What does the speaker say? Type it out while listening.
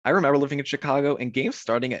I remember living in Chicago and games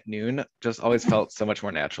starting at noon just always felt so much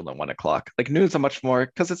more natural than 1 o'clock. Like noon's a much more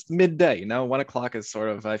because it's midday, 1 o'clock is sort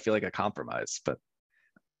of, I feel like a compromise, but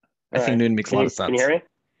I All think right. noon makes a Can lot you of can you sense. hear me?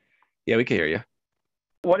 Yeah, we can hear you.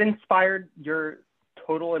 What inspired your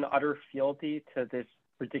total and utter fealty to this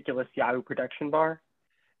ridiculous Yahoo production bar?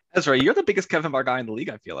 Ezra, you're the biggest Kevin Bar guy in the league,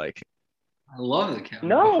 I feel like. I love the Kevin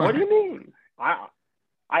No, what do Bar. you mean?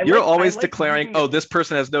 I You're like I always like declaring, reading oh, the this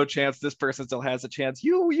person has no chance, this person still has a chance.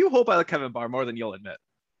 You hope I like Kevin Bar more than you'll admit.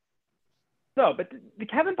 no, but the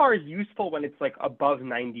Kevin bar is useful when it's like above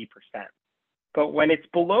 90%. But when it's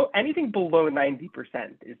below anything below 90%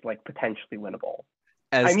 is like potentially winnable.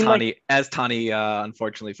 I As mean, like, Tani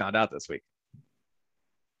unfortunately found out this week.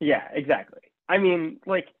 yeah, exactly. I mean,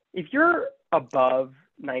 like, if you're above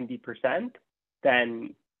 90%,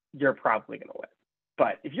 then you're probably gonna win.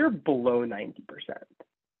 But if you're below 90%,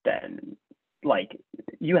 then like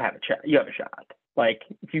you have a shot. You have a shot. Like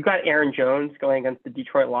if you got Aaron Jones going against the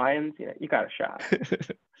Detroit Lions, you got a shot.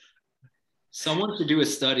 Someone should do a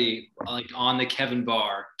study like on the Kevin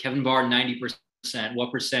Bar. Kevin Bar 90%.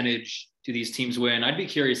 What percentage do these teams win? I'd be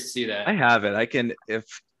curious to see I that. have it. I can, if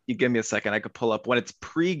you give me a second, I could pull up when it's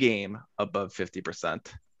pre-game above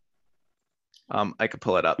 50%. I could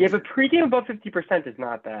pull it up. Yeah, but pregame above 50% is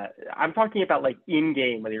not that. I'm talking about like in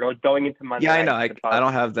game, whether you're going into Monday Yeah, I know. night. I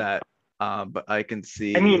don't have that. But I can I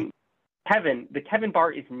see. mean, Kevin, the Kevin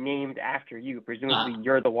Bar is named after you. Presumably,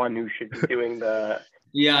 you're the one who should be doing the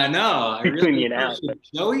Yeah, I know. I doing the really announcement.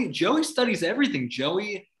 Joey studies everything.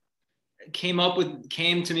 Joey came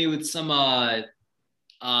to me with some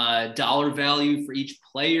dollar value for each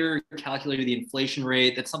player, calculated the inflation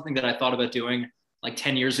rate. That's something that I thought about doing like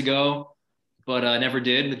 10 years ago, but never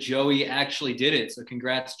did. But Joey actually did it. So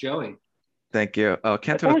congrats, Joey. Thank you. Oh,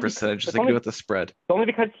 can't It's do it with only percentages. it's I can do only it with the spread. only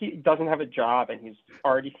because he doesn't have a job and he's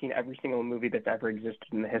already seen every single movie that's ever existed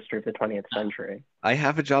in the history of the 20th century. I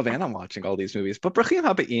have a job and I'm watching all these movies. But Brahim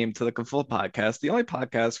Habaim to the Full Podcast, the only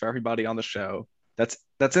podcast for everybody on the show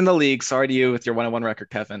that's in the league. Sorry to you with your 1-1 record,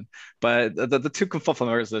 Kevin. But the two Full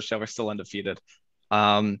members of the show are still undefeated.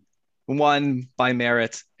 Um, one by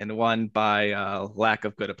merit and one by lack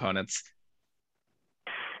of good opponents.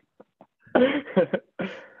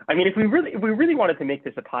 I mean, if we really wanted to make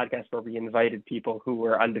this a podcast where we invited people who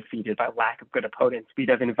were undefeated by lack of good opponents, we'd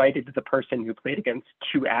have invited the person who played against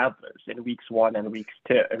two Adlers in weeks 1 and weeks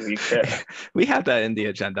 2 and week 2. We have that in the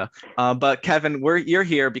agenda. But Kevin, you're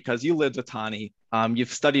here because you lived with Tani.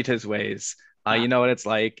 You've studied his ways. You know what it's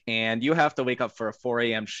like, and you have to wake up for a 4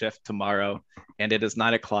 a.m. shift tomorrow, and it is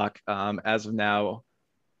 9 o'clock. As of now,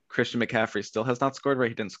 Christian McCaffrey still has not scored, right?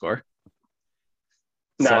 He didn't score.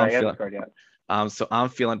 So No, I'm he hasn't feeling scored yet. so I'm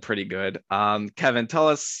feeling pretty good. Kevin, tell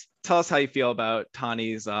us how you feel about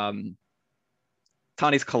Tani's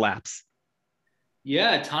collapse.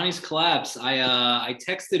 Yeah, Tony's collapse. I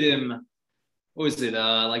texted him. What was it?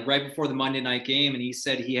 Like right before the Monday night game, and he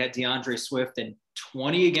said he had DeAndre Swift and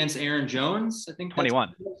 20 against Aaron Jones. I think that's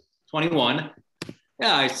 21. 21.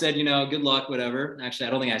 Yeah, I said, good luck, whatever. Actually, I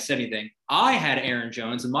don't think I said anything. I had Aaron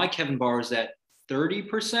Jones, and my Kevin Bar was at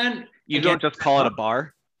 30%. You don't just call it a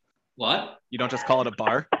bar. What? You don't just call it a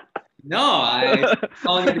bar. No, I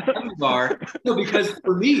calling it the Kevin Bar. No, because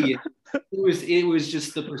for me, it was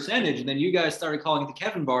just the percentage, and then you guys started calling it the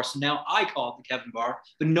Kevin Bar. So now I call it the Kevin Bar,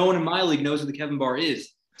 but no one in my league knows what the Kevin Bar is.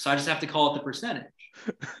 So I just have to call it the percentage.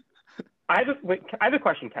 I have a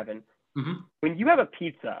question, Kevin. Mm-hmm. When you have a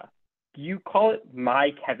pizza, do you call it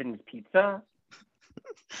my Kevin's Pizza?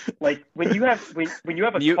 Like when you have a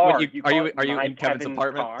car, are you in Kevin's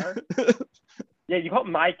apartment? Car? Yeah, you call it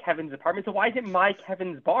my Kevin's apartment. So why is it my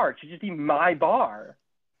Kevin's bar? It should just be my bar.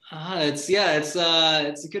 It's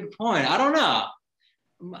a good point. I don't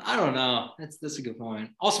know. That's a good point.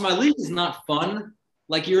 Also, my league is not fun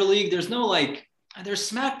like your league. There's no there's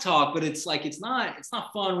smack talk, but it's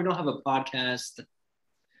not fun. We don't have a podcast.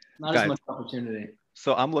 Not Guys, as much opportunity.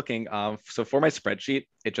 So I'm looking. So for my spreadsheet,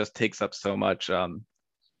 it just takes up so much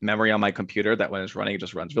memory on my computer that when it's running, it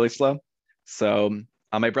just runs really slow. So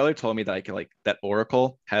my brother told me that I could that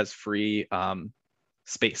Oracle has free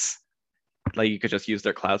space. Like you could just use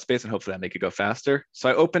their cloud space and hopefully that make it go faster. So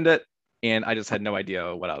I opened it and I just had no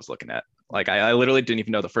idea what I was looking at. Like I literally didn't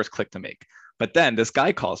even know the first click to make. But then this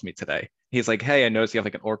guy calls me today. He's like, "Hey, I noticed you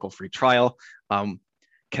have an Oracle free trial. Can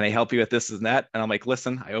I help you with this and that?" And I'm like,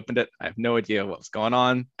 "Listen, I opened it. I have no idea what was going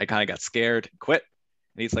on. I kind of got scared, quit."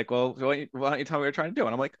 And he's like, "Well, why don't you tell me what you're trying to do?"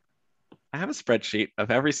 And I'm like, "I have a spreadsheet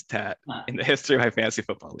of every stat in the history of my fantasy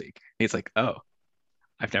football league." And he's like, "Oh,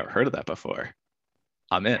 I've never heard of that before."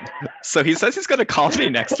 I'm in. So he says he's going to call me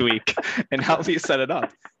next week and help me set it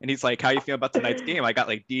up. And he's like, how you feel about tonight's game? I got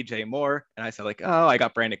like DJ Moore. And I said like, oh, I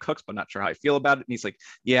got Brandon Cooks, but not sure how I feel about it. And he's like,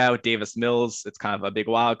 yeah, with Davis Mills, it's kind of a big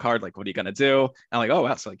wild card. Like, what are you going to do? And I'm like, oh,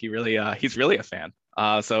 wow. So like, he's really a fan.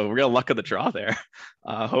 So real luck of the draw there.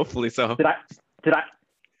 Hopefully so. Did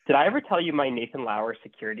I ever tell you my Nathan Lauer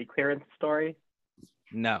security clearance story?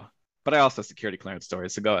 No, but I also have security clearance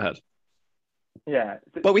stories. So go ahead. Yeah,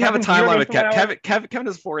 but we have a timeline with Kevin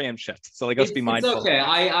does 4 a.m. shift, so like let's be mindful. It's okay.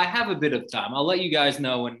 I have a bit of time. I'll let you guys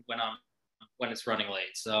know when it's running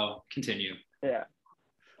late. So continue. Yeah.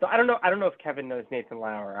 So I don't know if Kevin knows Nathan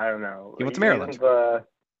Lauer. I don't know. He went to Maryland.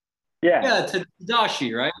 Yeah, to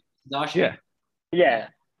Dashi, right? Dashi. Yeah.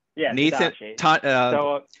 Nathan.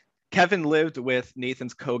 Kevin lived with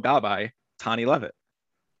Nathan's co-gabbai, Tani Levitt.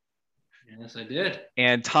 Yes, I did.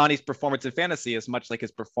 And Tani's performance in fantasy is much like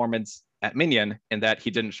his performance at Minion in that he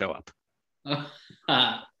didn't show up.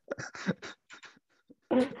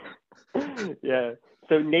 Yeah.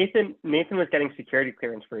 So Nathan was getting security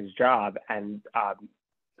clearance for his job, and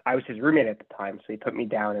I was his roommate at the time, so he put me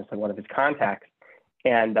down as one of his contacts.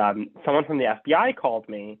 And someone from the FBI called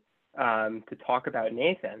me to talk about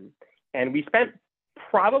Nathan, and we spent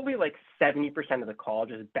probably like 70% of the call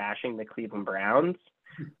just bashing the Cleveland Browns.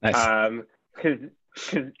 Nice. Because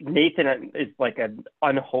Nathan is like an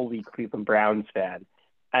unholy Cleveland Browns fan.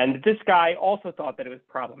 And this guy also thought that it was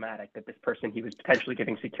problematic that this person he was potentially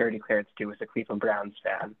giving security clearance to was a Cleveland Browns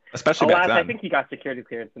fan. Especially back then. I think he got security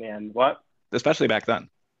clearance in the end. What? Especially back then.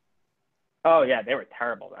 Oh yeah, they were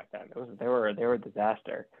terrible back then. They were a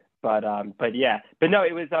disaster. But yeah. But no,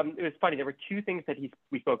 it was funny. There were two things that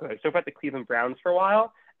we spoke about. So about the Cleveland Browns for a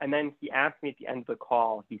while, and then he asked me at the end of the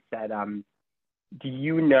call, he said, do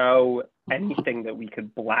you know anything that we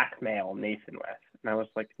could blackmail Nathan with? And I was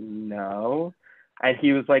like, no. And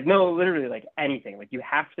he was like, no, literally like anything. Like you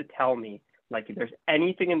have to tell me, like if there's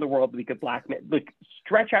anything in the world that we could blackmail, like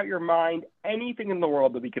stretch out your mind, anything in the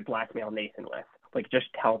world that we could blackmail Nathan with. Like just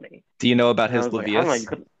tell me. Do you know about his Levius?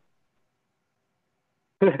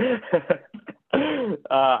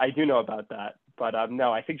 I do know about that. But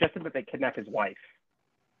no, I suggested that they kidnap his wife.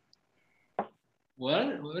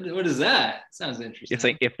 What is that? Sounds interesting. It's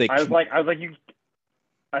like if they. I was like,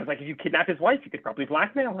 if you kidnap his wife, you could probably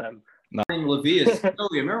blackmail him. No. Levius,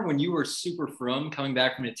 remember when you were super frum coming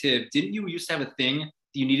back from a tib? Didn't you used to have a thing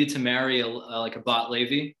you needed to marry a Bat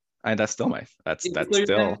Levi? And that's still that's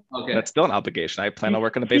still an obligation. I plan on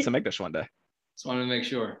working the base of Migdash one day. Just wanted to make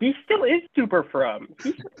sure. He still is super frum.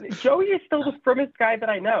 Joey is still the frummest guy that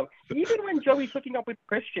I know. Even when Joey's hooking up with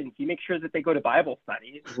Christians, he makes sure that they go to Bible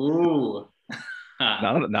studies. Ooh.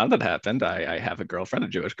 Now that happened, I have a girlfriend, a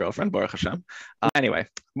Jewish girlfriend, Baruch Hashem. Anyway,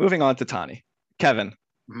 moving on to Tani. Kevin.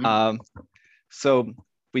 Mm-hmm. So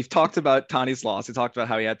we've talked about Tani's loss. We talked about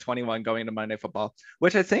how he had 21 going into Monday Night Football,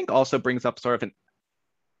 which I think also brings up sort of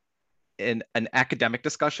an academic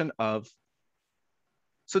discussion of.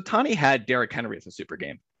 So Tani had Derrick Henry as a super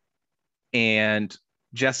game, and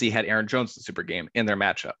Jesse had Aaron Jones as a super game in their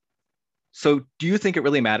matchup. So do you think it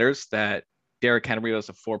really matters that Derrick Henry was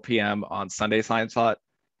a 4 p.m. on Sunday time slot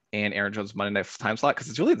and Aaron Jones Monday night time slot? Because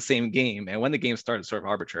it's really the same game. And when the game started, it's sort of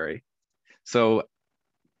arbitrary. So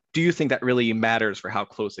do you think that really matters for how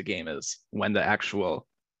close a game is when the actual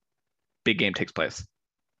big game takes place?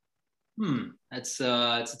 It's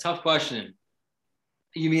a tough question.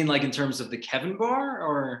 You mean like in terms of the Kevin bar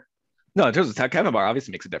or? No, in terms of Kevin bar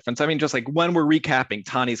obviously makes a difference. I mean, just like when we're recapping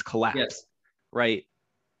Tani's collapse, yes. Right?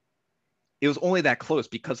 It was only that close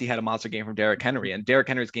because he had a monster game from Derrick Henry, and Derrick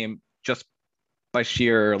Henry's game just by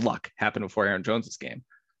sheer luck happened before Aaron Jones's game.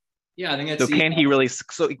 Yeah, I think that's. So can he really?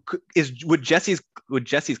 So would Jesse's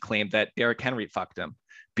claim that Derrick Henry fucked him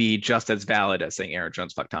be just as valid as saying Aaron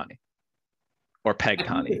Jones fucked Tani, or peg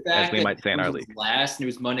Tani, as we might say in our league? Last and it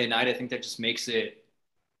was Monday night. I think that just makes it,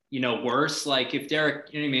 worse. Like if Derrick,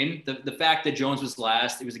 you know what I mean? The fact that Jones was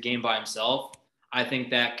last, it was a game by himself. I think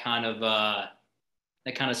that kind of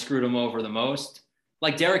screwed him over the most.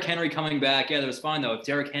 Like Derrick Henry coming back, yeah, that was fine though. If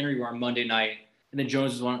Derrick Henry were on Monday night and then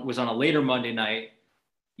Jones was on a later Monday night,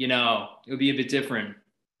 it would be a bit different.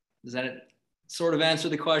 Does that sort of answer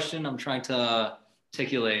the question I'm trying to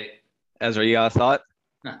articulate? Ezra, you got a thought?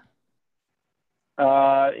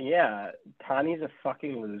 Yeah, Tani's a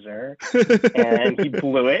fucking loser, and he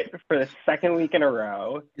blew it for the second week in a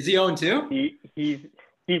row. Is he 0-2? He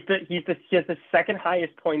has the second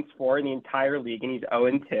highest points for in the entire league, and he's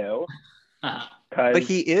 0-2. But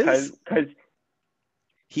he is because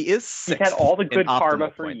he's had all the good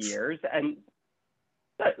karma for years, and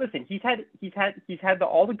listen, he's had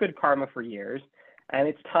all the good karma for years, and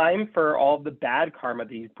it's time for all the bad karma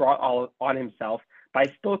that he's brought all on himself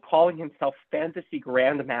by still calling himself fantasy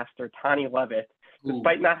grandmaster Tani Levitt,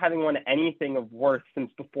 despite not having won anything of worth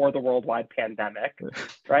since before the worldwide pandemic,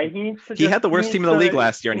 right? He had the worst team in the league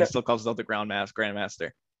last year, and he still calls himself the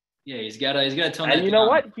grandmaster. Yeah, he's got to tone that. And you know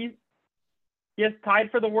what? He has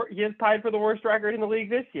tied for the worst record in the league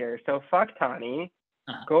this year. So fuck Tani.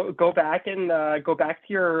 Go back to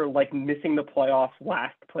your like missing the playoffs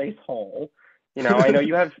last place hole. You know, I know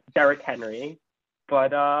you have Derrick Henry,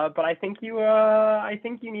 but I think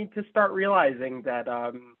you need to start realizing that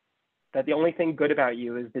that the only thing good about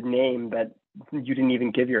you is the name that you didn't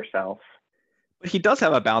even give yourself. But he does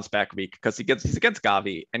have a bounce back week because he's against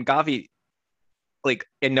Gavi, and Gavi, like,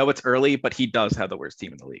 I know it's early, but he does have the worst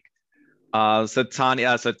team in the league. So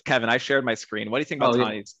Kevin, I shared my screen. What do you think about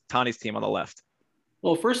Tani's team on the left?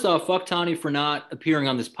 Well, first off, fuck Tani for not appearing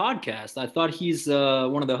on this podcast. I thought he's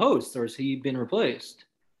one of the hosts, or has he been replaced?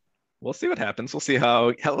 We'll see what happens. We'll see how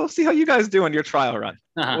you guys do in your trial run.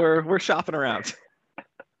 We're shopping around.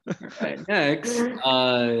 All right, next.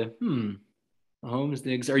 Mahomes,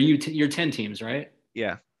 Diggs. Are you're 10 teams, right?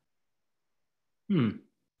 Yeah.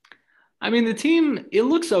 I mean, the team, it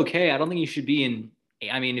looks okay. I don't think he should be in.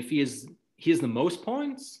 I mean, if he has the most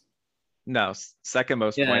points. No, second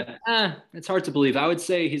most point. It's hard to believe. I would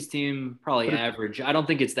say his team probably average. I don't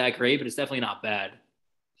think it's that great, but it's definitely not bad.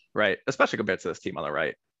 Right, especially compared to this team on the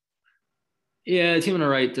right. Yeah, the team on the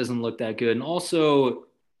right doesn't look that good. And also,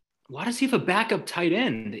 why does he have a backup tight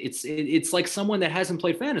end? It's like someone that hasn't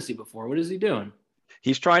played fantasy before. What is he doing?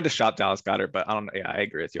 He's trying to shop Dallas Goedert, but I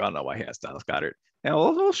agree with you. I don't know why he has Dallas Goedert. And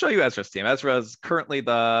we'll show you Ezra's team. Ezra's currently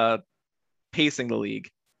pacing the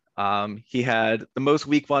league. He had the most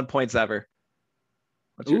week 1 points ever.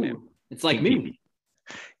 What's your name? It's like me.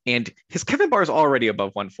 And his Kevin Barr is already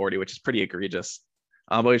above 140, which is pretty egregious.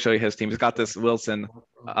 Let me show you his team. He's got this Wilson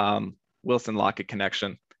Lockett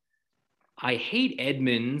connection. I hate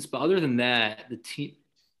Edmonds, but other than that, the team.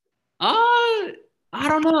 I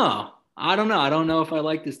don't know. I don't know if I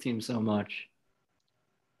like this team so much.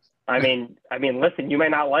 I mean, listen, you may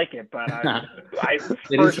not like it, but I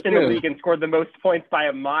first in the league and scored the most points by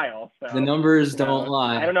a mile. So, the numbers don't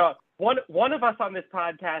lie. I don't know. One of us on this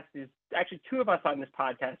podcast is actually two of us on this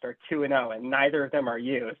podcast are 2-0, and neither of them are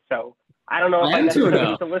you. So I don't know if I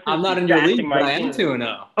necessarily need to listen. I'm not in your league, but I am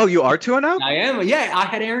 2-0. Oh, you are 2-0? I am. Yeah, I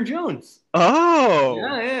had Aaron Jones. Oh.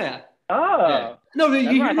 Yeah. Oh. Yeah. No, but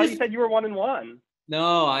I thought you said you were 1-1.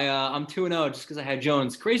 No, I'm 2-0 just because I had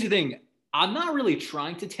Jones. Crazy thing. I'm not really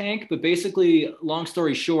trying to tank, but basically, long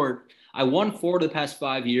story short, I won 4 of the past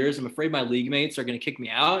 5 years. I'm afraid my league mates are going to kick me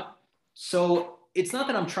out. So it's not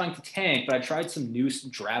that I'm trying to tank, but I tried some new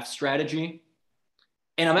draft strategy.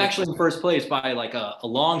 And I'm actually in first place by like a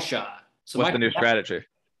long shot. So what's the new strategy?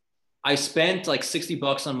 I spent like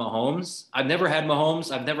 $60 on Mahomes. I've never had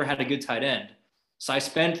Mahomes. I've never had a good tight end. So I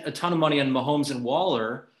spent a ton of money on Mahomes and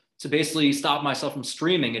Waller to basically stop myself from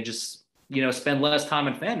streaming and just spend less time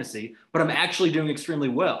in fantasy, but I'm actually doing extremely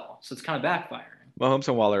well. So it's kind of backfiring. Mahomes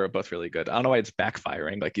and Waller are both really good. I don't know why it's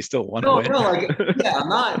backfiring. Like, you still want to win. I'm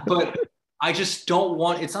not, but I just don't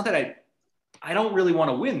want, it's not that I don't really want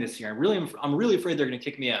to win this year. I'm really afraid they're going to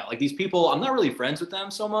kick me out. Like, these people, I'm not really friends with them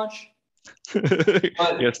so much.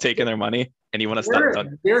 You're just taking their money and you want to stop.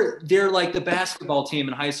 They're like the basketball team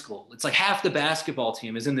in high school. It's like half the basketball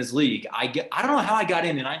team is in this league. I don't know how I got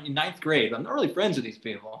in ninth grade. I'm not really friends with these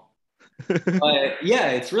people. But yeah,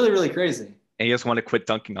 it's really, really crazy. And you just want to quit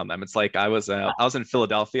dunking on them. It's like I was in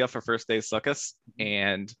Philadelphia for first day Sukkot,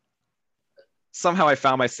 and somehow I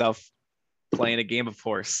found myself playing a game of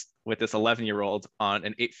horse with this 11-year-old on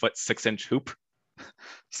an 8'6" hoop.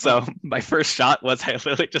 So my first shot was I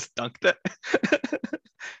literally just dunked it.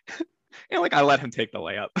 And like I let him take the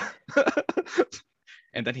layup.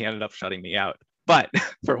 And then he ended up shutting me out. But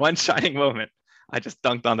for one shining moment, I just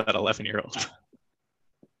dunked on that 11-year-old.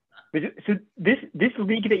 So this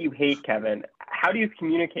league that you hate, Kevin, how do you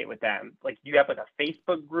communicate with them? Like, do you have like a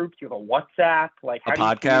Facebook group? Do you have a WhatsApp? Like, how do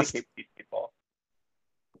you communicate with these people?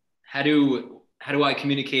 How do I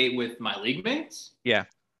communicate with my league mates? Yeah.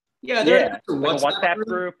 There's a WhatsApp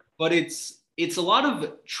group. But it's a lot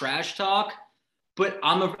of trash talk. But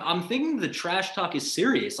I'm thinking the trash talk is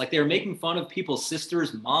serious. Like, they're making fun of people's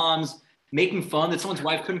sisters, moms, making fun that someone's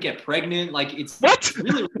wife couldn't get pregnant. Like, it's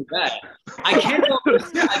really, really bad. I can't go for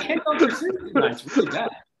serious. It's really bad.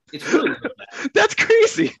 It's really, really bad. That's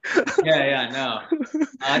crazy. Yeah, no.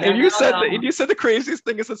 And you said the craziest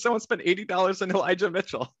thing is that someone spent $80 on Elijah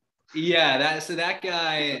Mitchell. Yeah, that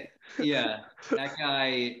guy.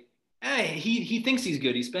 He thinks he's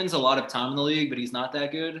good. He spends a lot of time in the league, but he's not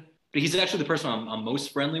that good. But he's actually the person I'm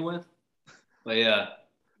most friendly with. But yeah.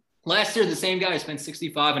 Last year, the same guy spent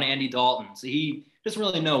 $65 on Andy Dalton. So he doesn't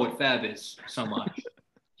really know what Fab is so much.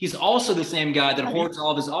 He's also the same guy that hoards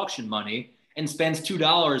all of his auction money and spends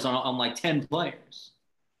 $2 on like 10 players.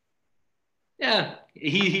 Yeah,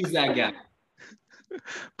 he's that guy.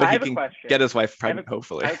 But I he have a can question. get his wife pregnant,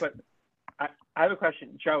 hopefully. I have a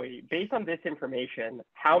question, Joey. Based on this information,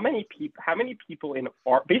 how many people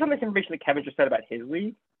based on this information that Kevin just said about his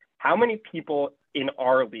league, how many people in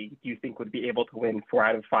our league do you think would be able to win 4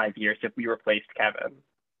 out of 5 years if we replaced Kevin?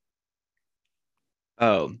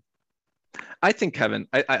 Oh, I think Kevin.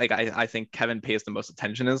 I think Kevin pays the most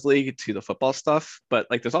attention in his league to the football stuff, but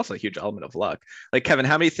like there's also a huge element of luck. Like Kevin,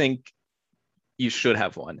 how many think you should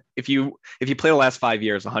have won if you play the last 5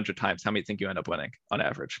 years 100 times? How many think you end up winning on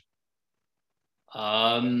average?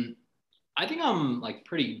 I think I'm like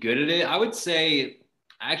pretty good at it. I would say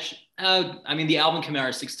actually, I mean the Alvin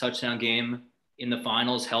Kamara 6 touchdown game in the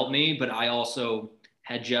finals helped me, but I also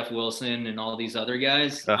had Jeff Wilson and all these other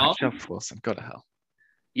guys. Jeff Wilson, go to hell.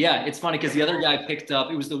 Yeah, it's funny because the other guy picked up.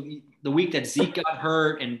 It was the week that Zeke got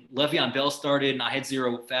hurt and Le'Veon Bell started, and I had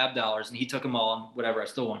 0 Fab dollars, and he took them all, and whatever. I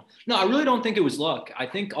still won. No, I really don't think it was luck. I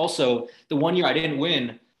think also the one year I didn't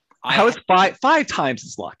win. How is five times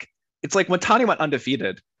his luck? It's like when Tani went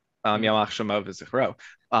undefeated. Yamach Shemov is a hero.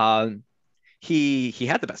 He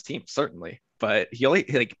had the best team certainly, but he only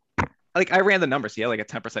like I ran the numbers. He had like a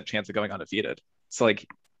 10% chance of going undefeated. So like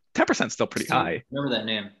 10% is still pretty high. Remember that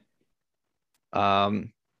name?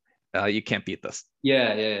 You can't beat this.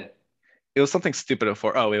 Yeah. It was something stupid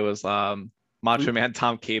before. Oh, it was Macho Man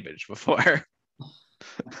Tom Cabbage before.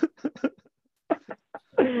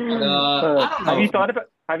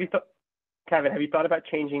 Kevin, have you thought about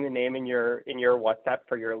changing the name in your WhatsApp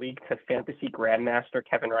for your league to Fantasy Grandmaster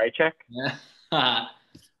Kevin Rychek? Yeah.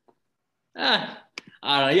 I don't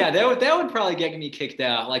know. Yeah, that would probably get me kicked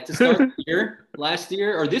out. Like to start the year, last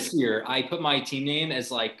year or this year, I put my team name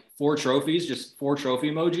as like 4 trophies, just 4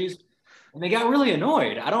 trophy emojis, and they got really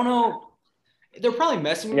annoyed. I don't know. They're probably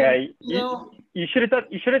messing with me. You should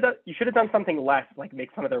have done something less, like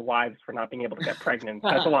make fun of their wives for not being able to get pregnant.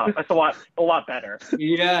 That's a lot better.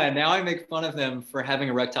 Yeah, now I make fun of them for having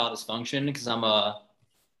erectile dysfunction because I'm a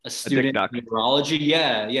student in neurology.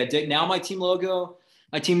 Yeah. Now my team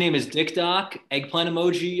name is Dick Doc, eggplant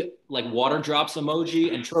emoji, like water drops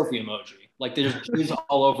emoji, and trophy emoji. Like there's jizz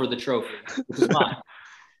all over the trophy, which is mine.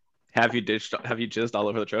 Have you jizzed all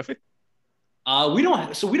over the trophy?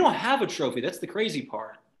 We don't have a trophy. That's the crazy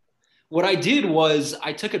part. What I did was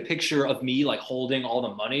I took a picture of me like holding all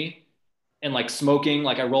the money and like smoking.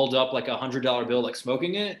 Like I rolled up like $100 bill, like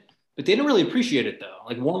smoking it, but they didn't really appreciate it though.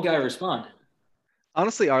 Like one guy responded.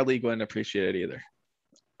 Honestly, our league wouldn't appreciate it either.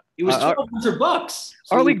 It was $1,200.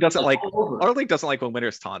 So our league doesn't like when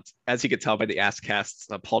winners taunt, as you could tell by the AskCast's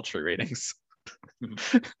paltry ratings.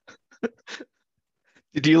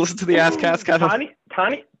 Did you listen to the AskCast, Kevin?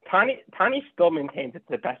 Tani still maintains it's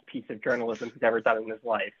the best piece of journalism he's ever done in his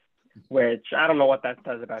life, which I don't know what that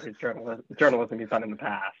says about his journalism he's done in the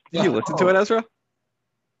past. Did you listen to it, Ezra?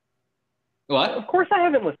 What? Of course I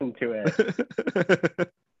haven't listened to it.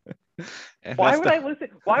 Why would I listen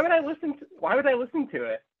to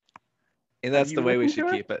it? And that's the way we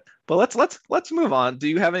should keep it. But let's move on. Do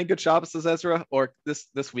you have any good Shabbases, Ezra? Or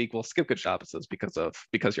this week we'll skip good Shabbases because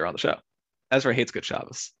you're on the show. Ezra hates good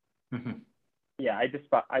Shabbos. Yeah, I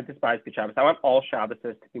despise good Shabbos. I want all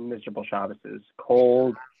Shabbases to be miserable Shabbases.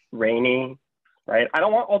 Cold, rainy, right? I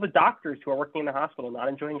don't want all the doctors who are working in the hospital not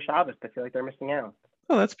enjoying Shabbos to feel like they're missing out.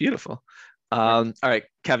 Oh, that's beautiful. All right,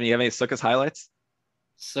 Kevin, you have any Sukkot highlights?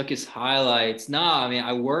 Sukkot highlights? Nah, I mean,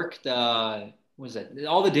 I worked, what was it?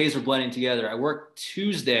 All the days were blending together. I worked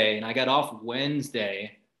Tuesday and I got off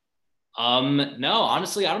Wednesday. No,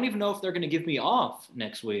 honestly, I don't even know if they're going to give me off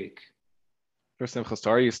next week. For Simchas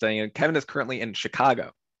Torah, are you staying in? Kevin is currently in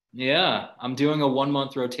Chicago. Yeah, I'm doing a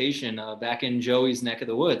 1-month rotation back in Joey's neck of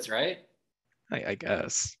the woods, right? I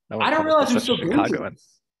guess. I don't realize you're so Chicagoan.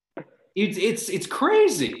 It's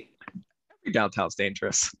crazy. Every downtown's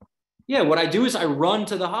dangerous. Yeah, what I do is I run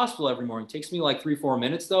to the hospital every morning. It takes me like 3-4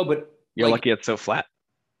 minutes though, but you're lucky it's so flat.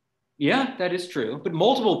 Yeah, that is true. But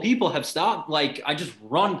multiple people have stopped. Like I just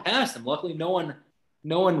run past them. Luckily, no one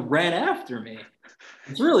ran after me.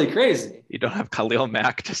 It's really crazy. You don't have Khalil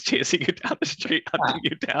Mack just chasing you down the street, hunting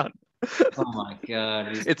you down. Oh my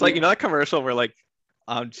God. It's like, you know that commercial where like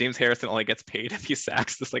James Harrison only gets paid if he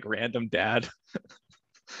sacks this like random dad.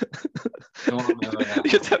 You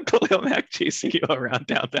just have Khalil Mack chasing you around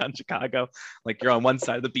downtown Chicago. Like you're on one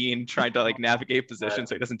side of the beam trying to like navigate position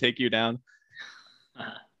so he doesn't take you down.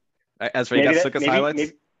 Ezra, you got Sukkot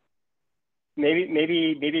highlights?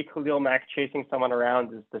 maybe Khalil Mack chasing someone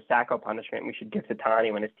around is the Sacco punishment we should give to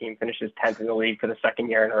Tani when his team finishes 10th in the league for the second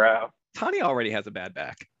year in a row. Tani already has a bad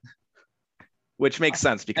back, which makes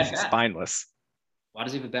sense because he's spineless. Why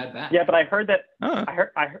does he have a bad back? Yeah, but I heard that. I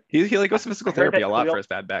heard he like goes to physical therapy a lot for his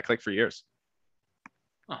bad back, like for years.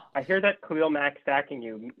 I hear that Khalil Mack stacking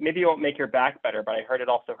you maybe it won't make your back better, but I heard it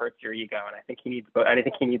also hurts your ego, and I think he needs both. I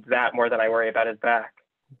think he needs that more than I worry about his back.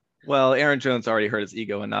 Well, Aaron Jones already hurt his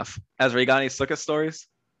ego enough. Ezra, you got any Sukkah stories?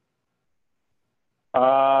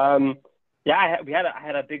 Yeah, I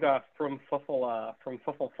had a big from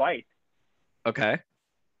Fuffle fight. Okay.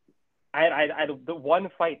 I had the one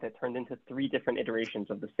fight that turned into 3 different iterations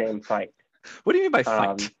of the same fight. What do you mean by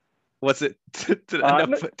fight? Was it did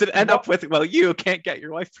it end up with you can't get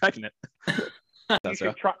your wife pregnant? You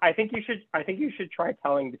should try, I think you should try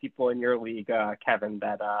telling the people in your league, Kevin,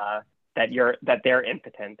 that they're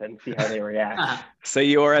impotent and see how they react. Say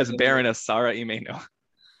you are as barren as Sarah Imeno.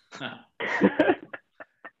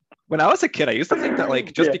 When I was a kid, I used to think that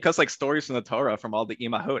like just because like stories from the Torah from all the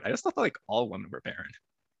imahot, I just thought that like all women were barren.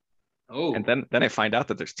 Oh. And then I find out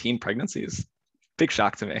that there's teen pregnancies. Big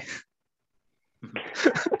shock to me.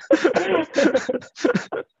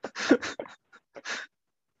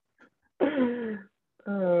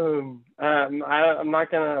 I'm not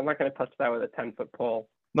gonna touch that with a 10-foot pole.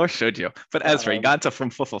 Nor should you. But Ezra, you got into from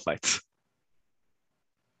fuffle fights.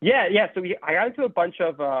 Yeah. So I got into a bunch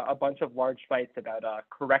of large fights about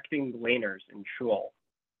correcting laners in shul.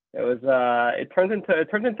 It was it turns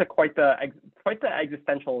into quite the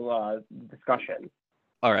existential discussion.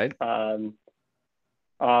 All right.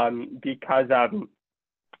 Because I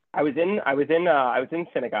was in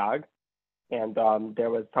synagogue, and there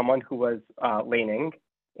was someone who was laning,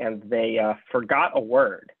 and they forgot a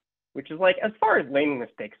word, which is like, as far as laning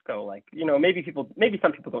mistakes go, like, maybe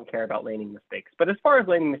some people don't care about laning mistakes, but as far as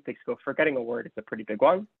laning mistakes go, forgetting a word is a pretty big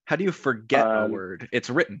one. How do you forget a word? It's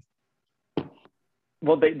written.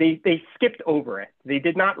 Well, they skipped over it. They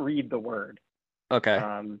did not read the word. Okay.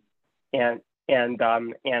 And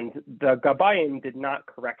the Gabayim did not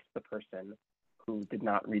correct the person who did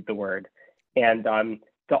not read the word. And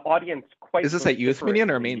the audience quite... Is this a youth minyan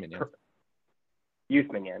or a main minyan?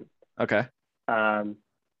 Youth minyan. Okay. I mean,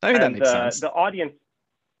 that makes sense. The audience...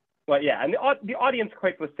 Well, yeah, and the audience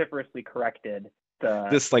quite vociferously corrected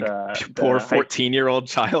this poor 14-year-old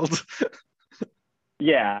child.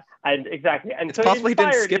 Yeah, and exactly. And it's so possible he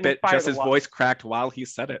didn't skip it, just his voice cracked while he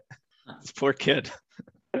said it. This poor kid.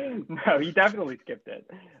 No, he definitely skipped it.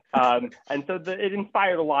 And so it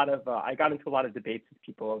inspired a lot of, I got into a lot of debates with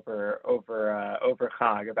people over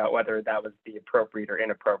Chag about whether that was the appropriate or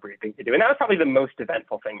inappropriate thing to do. And that was probably the most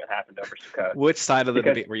eventful thing that happened over Sukkot. Which side of the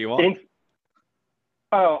debate were you on?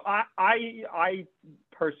 I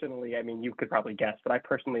personally, I mean, you could probably guess, but I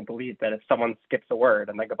personally believe that if someone skips a word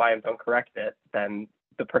and the Gabayim don't correct it, then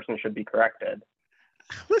the person should be corrected.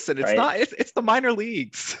 Listen, it's not. It's the minor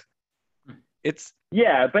leagues. It's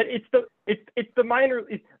but it's the minor.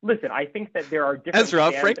 Listen, I think that there are different.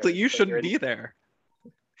 Ezra, frankly, you shouldn't be there.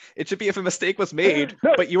 It should be if a mistake was made,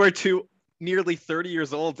 but you are too nearly 30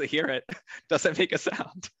 years old to hear it. Doesn't make a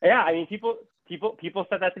sound. Yeah, I mean, people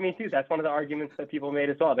said that to me too. That's one of the arguments that people made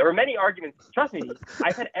as well. There were many arguments. Trust me,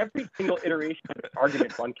 I've had every single iteration of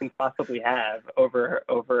argument one can possibly have over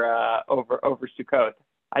Sukkot.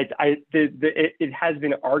 It has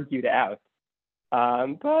been argued out.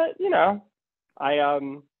 But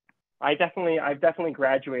I've definitely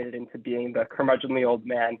graduated into being the curmudgeonly old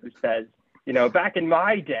man who says, back in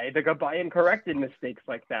my day, the Gabayim corrected mistakes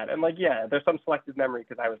like that. And yeah, there's some selective memory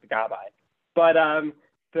because I was the Gabbai. But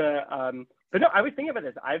no, I was thinking about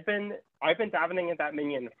this. I've been davening at that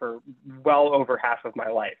minyan for well over half of my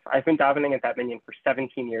life. I've been davening at that minyan for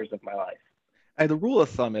 17 years of my life. And the rule of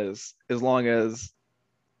thumb is, as long as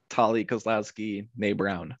Tali Kozlowski, Nay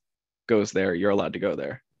Brown goes there, you're allowed to go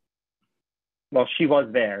there. Well, she was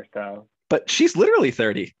there, so. But she's literally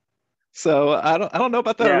 30, so I don't know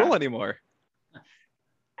about that rule anymore.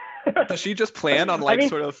 Does she just plan on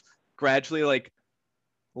sort of gradually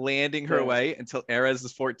landing her way until Erez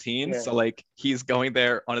is 14? Yeah. So he's going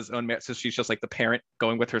there on his own merit. So she's just the parent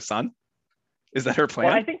going with her son. Is that her plan?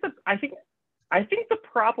 Well, I think the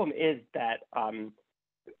problem is that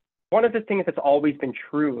one of the things that's always been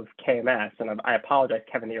true of KMS, and I apologize,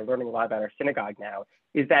 Kevin, that you're learning a lot about our synagogue now,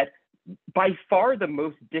 is that by far the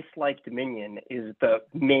most disliked minyan is the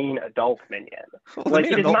main adult minyan. Well, it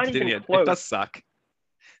is not even close. It does suck.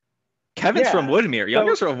 Kevin's from Woodmere.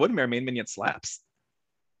 Youngers from Woodmere. Main minyan slaps.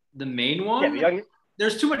 The main one? Yeah,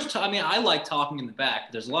 there's too much. I mean, I like talking in the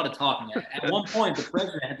back. There's a lot of talking. At one point, the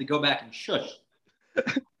president had to go back and shush.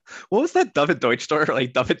 What was that David Deutsch story?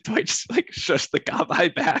 Like David Deutsch like shushed the guy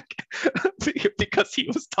back because he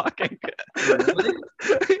was talking. Really?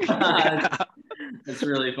 Yeah. That's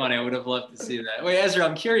really funny. I would have loved to see that. Wait, Ezra,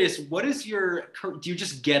 I'm curious. What is your? Do you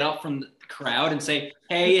just get up from the crowd and say,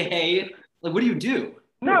 "Hey, hey"? Like, what do you do?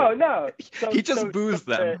 No. He just boos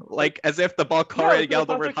them like as if the Balkari yelled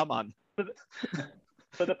over Haman.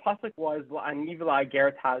 So the pasuk was "Ani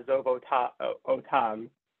v'lager ta'azov otam,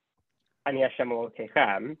 ani Hashem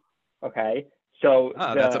Elokechem." Okay, so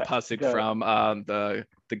that's a pasuk from the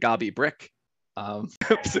Gabi brick.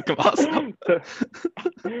 Pasuk also.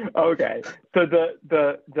 Okay, so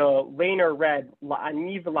the laner read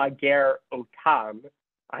 "Ani v'lager otam,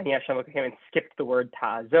 ani Hashem Elokechem" and skipped the word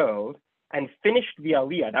ta'azov and finished the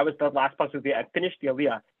aliyah. That was the last pasuk of the and finished the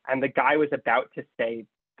aliyah, and the guy was about to say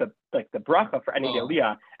the bracha for ending the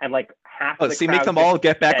aliyah, and like half the so you crowd make them all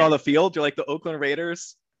get back said, on the field. You're like the Oakland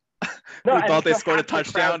Raiders No, who thought they so scored a half the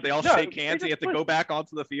touchdown. crowd- They all no, shake hands. there's And a you have to split- go back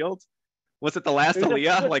onto the field. Was it the last there's a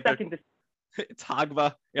aliyah? split Like second it's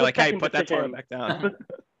Hagba. You're like, hey, second put that Torah decision. back down.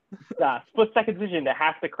 split second decision that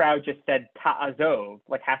half the crowd just said ta'azov,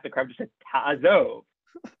 like half the crowd just said ta'azov,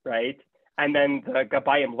 right? And then the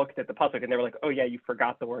Gabayim looked at the pasuk and they were like, "Oh yeah, you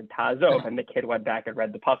forgot the word ta'azov." And the kid went back and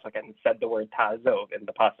read the pasuk and said the word ta'azov in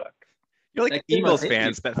the pasuk. You're like That kid Eagles must hate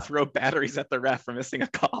fans you. that throw batteries at the ref for missing a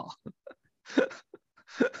call.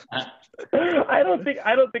 I don't think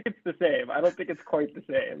it's the same. I don't think it's quite the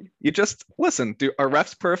same. You just listen. Are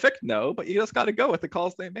refs perfect? No, but you just got to go with the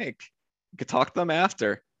calls they make. You could talk to them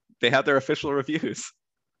after they have their official reviews.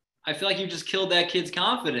 I feel like you just killed that kid's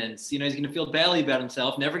confidence. You know, he's going to feel badly about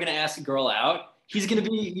himself, never going to ask a girl out. He's going to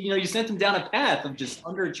be, you sent him down a path of just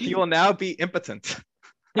underachieving. He will now be impotent.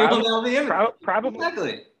 He will now be Probably.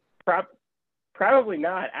 Exactly. Probably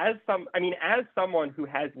not. As someone who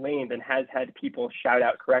has laned and has had people shout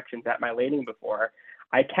out corrections at my laning before,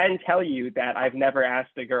 I can tell you that I've never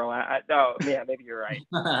asked a girl out. No, yeah, maybe you're right.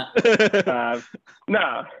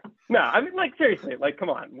 No. I mean, like seriously, like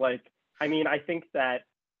come on, like I mean, I think that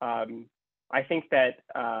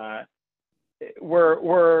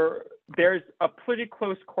there's a pretty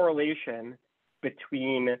close correlation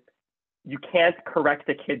between you can't correct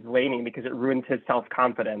a kid's laning because it ruins his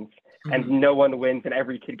self-confidence, and no one wins and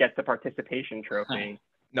every kid gets a participation trophy.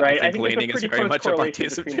 No, right? I think laning is very much a correlation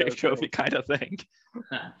between participation those trophy things. kind of thing.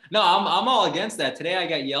 No, I'm all against that. Today I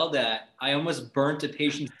got yelled at. I almost burnt a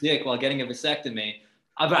patient's dick while getting a vasectomy.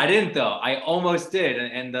 But I didn't though. I almost did,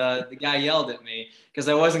 and the guy yelled at me because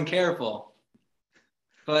I wasn't careful.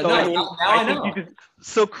 But So, no, I mean, now I know.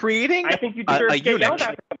 So creating I think you deserve a to get yelled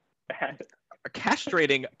unit, at.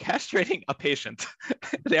 castrating a patient,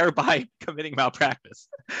 thereby committing malpractice,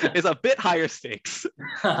 is a bit higher stakes.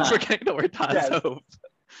 We're getting the word Tazov.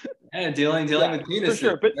 And dealing with penises. For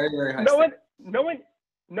sure, but very, very high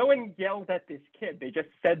no one yelled at this kid. They just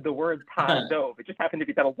said the word Tazov. It just happened to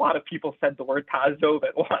be that a lot of people said the word Tazov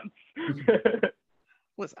at once.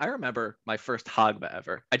 Listen, I remember my first Hagba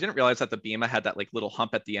ever. I didn't realize that the Bima had that like little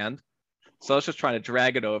hump at the end. So I was just trying to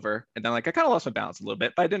drag it over. And then like I kind of lost my balance a little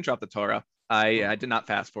bit, but I didn't drop the Torah. I did not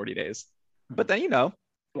fast 40 days. But then,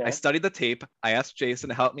 I studied the tape. I asked Jason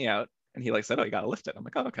to help me out. And he like said, "Oh, you got to lift it." I'm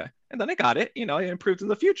like, "Oh, okay." And then I got it. I improved in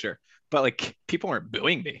the future. But like people weren't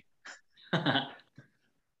booing me.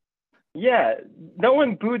 Yeah, no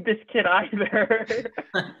one booed this kid either.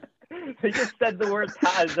 They just said the word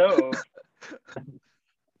Tazov. All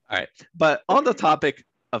right. But on the topic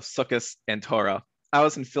of Sukkot and Torah, I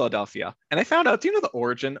was in Philadelphia and I found out, do you know the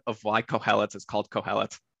origin of why Kohelet is called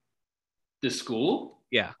Kohelet? The school?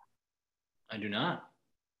 Yeah. I do not.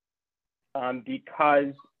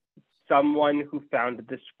 Because someone who founded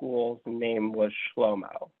the school's name was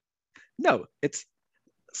Shlomo. No, it's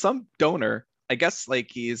some donor. I guess like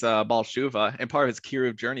he's Baal Shuva, and part of his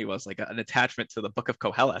Kiruv journey was like an attachment to the book of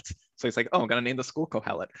Kohelet. So he's like, "Oh, I'm gonna name the school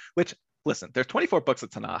Kohelet." Which, listen, there's 24 books of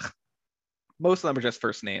Tanakh. Most of them are just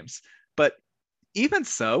first names, but even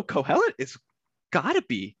so, Kohelet is gotta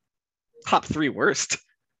be top 3 worst.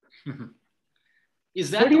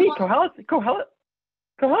 Is that What do you mean, Kohelet? Kohelet's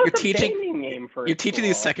You're teaching- a band name for You're teaching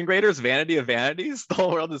these school. second graders vanity of vanities. The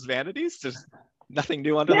whole world is vanities. There's nothing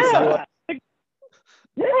new under the sun.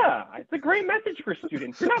 Yeah, it's a great message for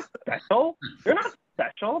students. You're not special. You're not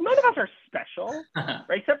special. None of us are special, right?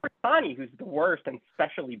 Except for Sonny, who's the worst and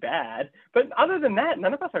specially bad. But other than that,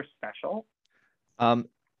 none of us are special. But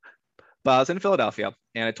I was in Philadelphia,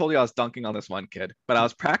 and I told you I was dunking on this one kid, but I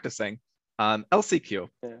was practicing LCQ.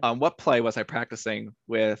 Yeah. What play was I practicing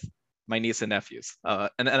with my niece and nephews? An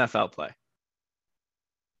NFL play.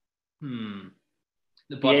 The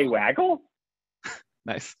BA Waggle?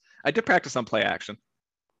 Nice. I did practice on play action.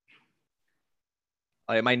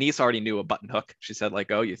 my niece already knew a button hook. She said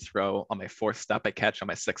like, "Oh, you throw on my fourth step, I catch on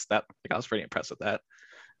my sixth step." Like I was pretty impressed with that.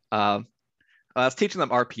 Um, I was teaching them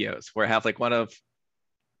RPOs where I have like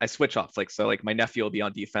I switch off. Like so, like my nephew will be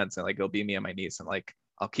on defense and like it'll be me and my niece, and like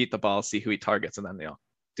I'll keep the ball, see who he targets, and then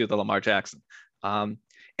do the Lamar Jackson. And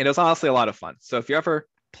it was honestly a lot of fun. So if you're ever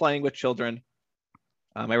playing with children,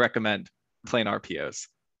 I recommend playing RPOs.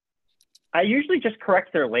 I usually just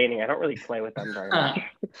correct their laning. I don't really play with them very much.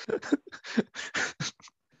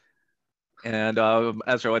 And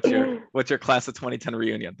Ezra, what's your class of 2010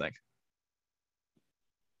 reunion thing?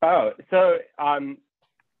 Oh, so I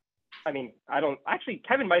mean, I don't actually.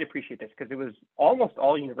 Kevin might appreciate this because it was almost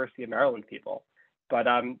all University of Maryland people, but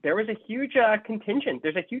there was a huge contingent.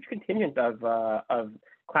 There's a huge contingent of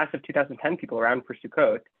class of 2010 people around for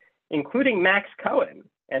Sukkot, including Max Cohen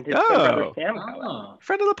and his twin brother Sam Cohen,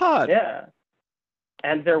 friend of the pod. Yeah,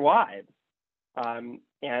 and their wives, and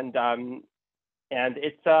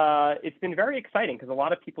it's been very exciting because a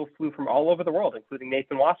lot of people flew from all over the world, including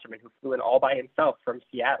Nathan Wasserman, who flew in all by himself from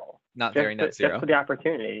Seattle. Not very net zero. Just for the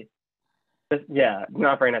opportunity. Yeah,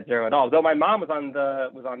 not very net zero at all. Though my mom was on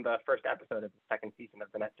the first episode of the second season of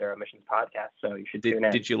the Net Zero Emissions podcast, so you should tune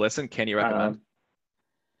in. Did you listen? Can you recommend?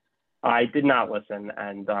 I did not listen,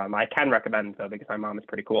 and I can recommend though because my mom is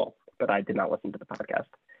pretty cool. But I did not listen to the podcast.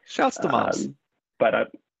 Shouts to moms.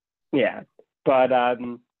 Yeah, but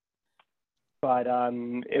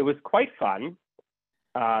it was quite fun,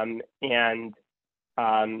 and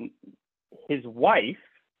his wife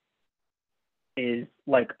is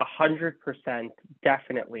like 100%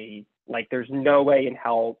 definitely, like there's no way in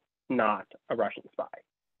hell not a Russian spy.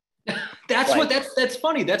 That's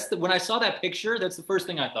funny. When I saw that picture, that's the first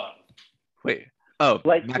thing I thought of. Wait,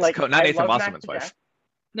 Max not Nathan Wasserman's wife.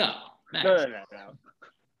 No, Max.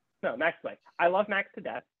 No, Max's wife. I love Max to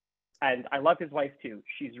death, and I love his wife too.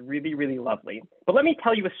 She's really, really lovely. But let me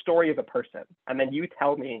tell you a story of a person, and then you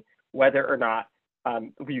tell me whether or not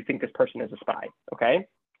you think this person is a spy, okay?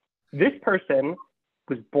 This person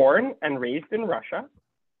was born and raised in Russia.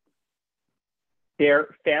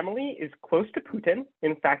 Their family is close to Putin.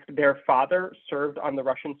 In fact, their father served on the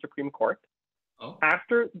Russian Supreme Court. Oh.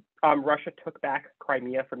 After Russia took back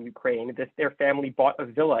Crimea from Ukraine, their family bought a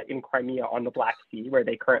villa in Crimea on the Black Sea, where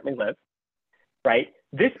they currently live, right?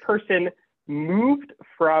 This person moved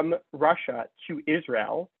from Russia to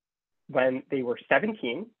Israel when they were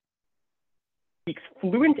 17, speaks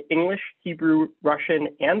fluent English, Hebrew, Russian,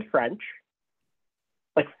 and French,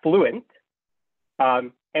 like fluent,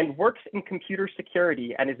 and works in computer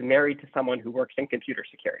security and is married to someone who works in computer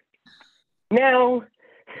security. Now,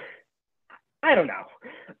 I don't know.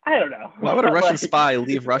 Why would a Russian spy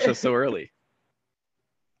leave Russia so early?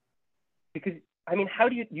 Because, I mean, how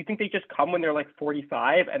do you think they just come when they're like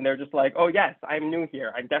 45 and they're just like, oh yes, I'm new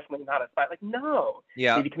here. I'm definitely not a spy. Like, no.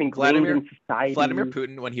 Yeah. They become ingrained in society. Vladimir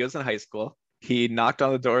Putin, when he was in high school, he knocked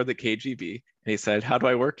on the door of the KGB and he said, "How do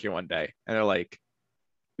I work here one day?" And they're like,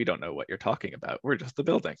 "We don't know what you're talking about. We're just the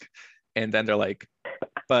building." And then they're like,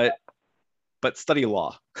 but study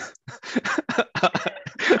law.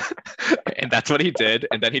 And that's what he did.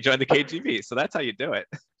 And then he joined the KGB. So that's how you do it.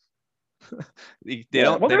 They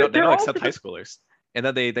don't accept high schoolers. And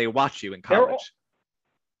then they watch you in college.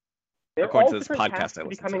 According to this podcast I listened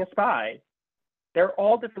becoming a spy. They're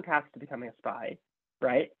all different paths to becoming a spy,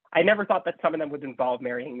 right? I never thought that some of them would involve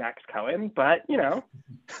marrying Max Cohen, but you know.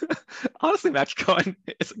 Honestly, Max Cohen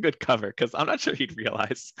is a good cover because I'm not sure he'd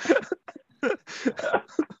realize.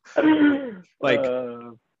 Like,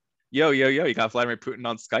 yo, you got Vladimir Putin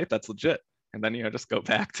on Skype. That's legit. And then just go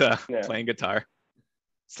back to playing guitar,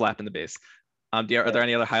 slapping the bass. Are there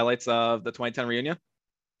any other highlights of the 2010 reunion?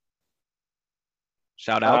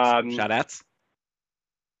 Shout outs.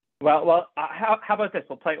 Well, how about this?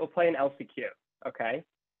 We'll play an LCQ, okay?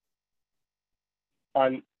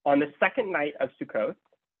 On the second night of Sukkot,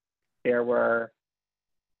 there were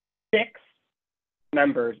 6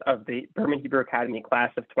 members of the Berman Hebrew Academy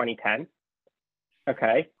class of 2010,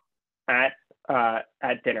 okay, at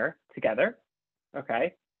dinner together,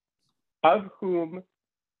 okay, of whom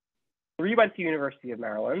 3 went to University of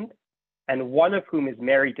Maryland, and 1 of whom is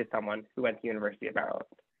married to someone who went to University of Maryland.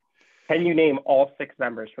 Can you name all 6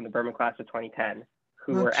 members from the Berman class of 2010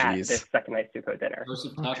 who were at this second night Sukkot dinner?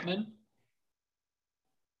 Joseph Tuchman?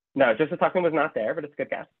 No, Joseph Tuchman was not there, but it's a good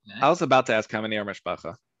guess. I was about to ask how many are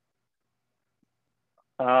Mishpacha.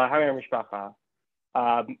 How many are Mishpacha?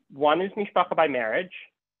 1 is Mishpacha by marriage.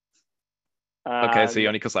 Okay, so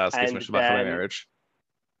Yoni Kozlowski is Mishpacha by marriage.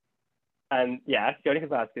 And yes, Yoni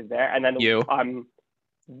Kozlowski is there, and then you.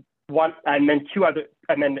 One, and then 2 other,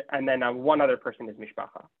 and then one other person is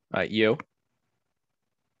Mishpacha. You.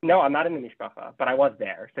 No, I'm not in the Mishpacha, but I was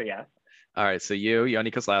there, so yes. All right, so you,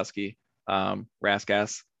 Yoni Kozlowski,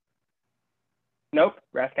 Raskas. Nope,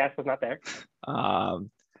 Raskas was not there.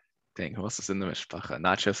 Dang, who else is in the Mishpacha?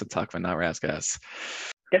 Not Joseph Tuckman, not Raskas.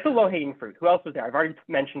 Get the low-hanging fruit. Who else was there? I've already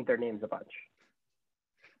mentioned their names a bunch.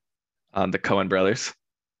 The Cohen brothers.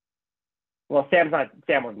 Well, Sam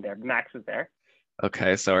wasn't there, but Max was there.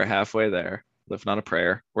 Okay, so we're halfway there. Living on a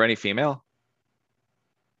prayer. Were any female?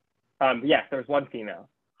 Yes, there was one female.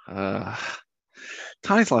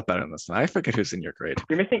 Tony's a lot better than this. I forget who's in your grade.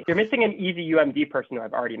 You're missing an easy UMD person who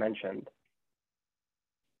I've already mentioned.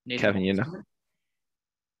 Nathan Kevin, you know. Wasserman?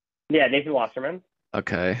 Yeah, Nathan Wasserman.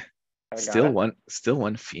 Okay. I got Still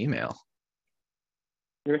one female.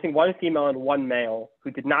 You're missing one female and one male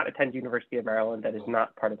who did not attend University of Maryland that is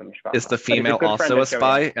not part of the Mishpacha. Is the female also a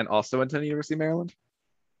spy and also attend University of Maryland?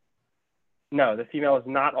 No, the female is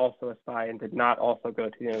not also a spy and did not also go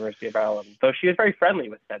to the University of Maryland, though she is very friendly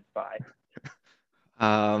with said spy.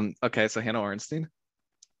 Okay, so Hannah Ornstein.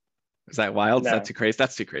 Is that wild? No. Is that too crazy?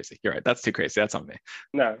 That's too crazy. You're right. That's too crazy. That's on me.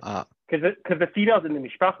 No, because the female's in the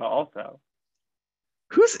Mishpacha also.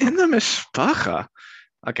 Who's in the Mishpacha?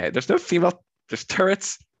 Okay, there's no female. There's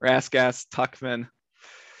Turrets, Raskas, Tuckman.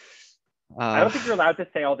 I don't think you're allowed to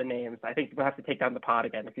say all the names. I think we'll have to take down the pod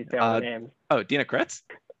again if you say all the names. Oh, Dina Kretz?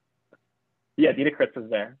 Yeah, Dina Kritz was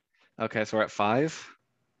there. Okay, so we're at 5.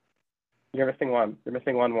 You're missing one. You're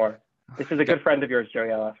missing one more. This is a good friend of yours,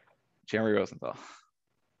 Joey Ellis. Jeremy Rosenthal.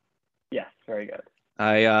 Yes, very good.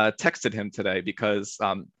 I texted him today because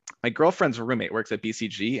my girlfriend's roommate works at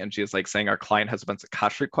BCG and she's like saying our client has a bunch of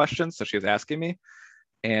kashrut questions. So she was asking me.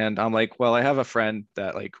 And I'm like, well, I have a friend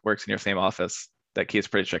that like works in your same office that keeps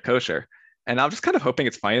pretty strict kosher. And I'm just kind of hoping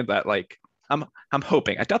it's fine that like, I'm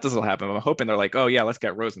hoping, I doubt this will happen, but I'm hoping they're like, oh yeah, let's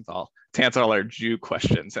get Rosenthal to answer all our Jew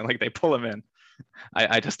questions. And like, they pull him in.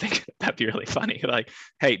 I just think that'd be really funny. Like,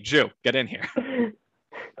 hey, Jew, get in here.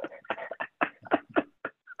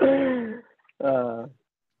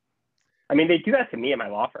 I mean, they do that to me at my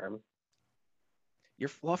law firm.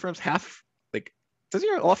 Your law firm's half, like, doesn't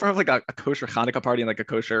your law firm have like a kosher Hanukkah party and like a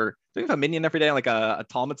kosher, do you have a minyan every day and like a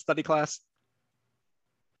Talmud study class?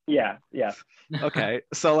 Yeah. Okay,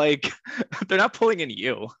 so like, they're not pulling in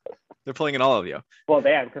you. They're pulling in all of you. Well,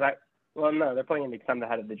 they am, because no, they're pulling in me because I'm the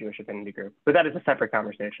head of the Jewish Affinity Group. But that is a separate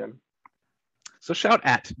conversation. So shout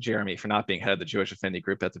at Jeremy for not being head of the Jewish Affinity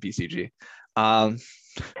Group at the BCG. All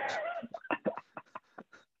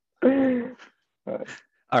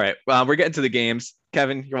right, we're getting to the games.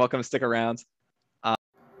 Kevin, you're welcome to stick around.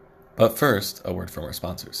 But first, a word from our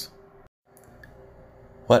sponsors.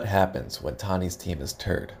 What happens when Tani's team is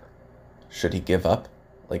turd? Should he give up,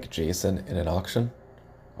 like Jason in an auction?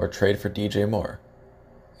 Or trade for DJ Moore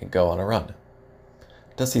and go on a run?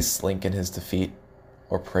 Does he slink in his defeat,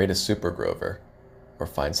 or pray to Super Grover, or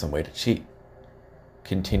find some way to cheat?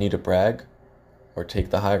 Continue to brag, or take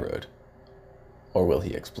the high road? Or will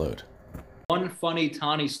he explode? One funny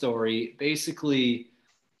Tani story, basically,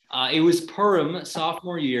 it was Purim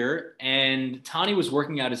sophomore year, and Tani was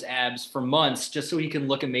working out his abs for months just so he can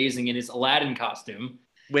look amazing in his Aladdin costume.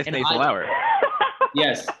 With Nathan Lauer.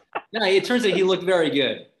 Yes. No, it turns out he looked very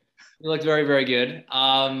good. He looked very, very good.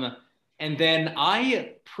 And then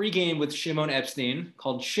I pregame with Shimon Epstein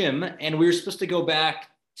called Shim, and we were supposed to go back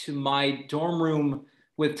to my dorm room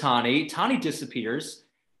with Tani. Tani disappears.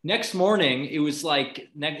 Next morning, it was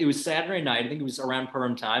Saturday night. I think it was around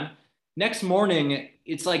Purim time. Next morning,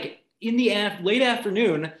 it's like in the late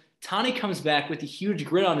afternoon, Tani comes back with a huge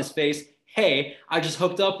grin on his face. Hey, I just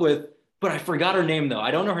hooked up with, but I forgot her name though.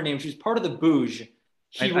 I don't know her name. She's part of the Bouge.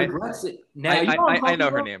 He regrets it now. I know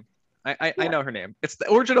her name. I know her name. It's the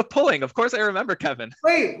origin of pulling. Of course I remember, Kevin.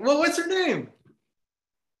 Wait, well, what's her name?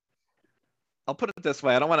 I'll put it this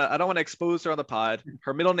way. I don't want to expose her on the pod.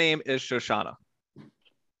 Her middle name is Shoshana.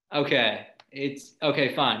 Okay. It's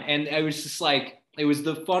okay, fine. And I was just like, it was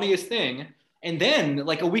the funniest thing. And then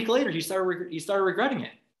like a week later, he started regretting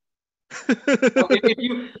it.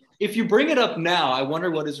 If you bring it up now, I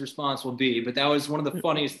wonder what his response will be. But that was one of the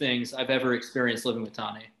funniest things I've ever experienced living with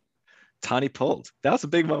Tani. Tani pulled. That was a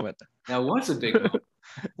big moment. That was a big moment.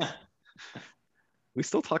 We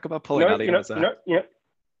still talk about pulling. You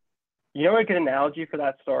know a good analogy for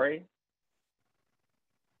that story?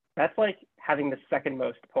 That's like having the second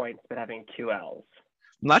most points but having 2 L's.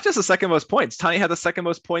 Not just the second most points. Tani had the second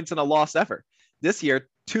most points in a loss ever. This year,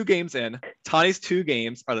 2 games in, Tani's 2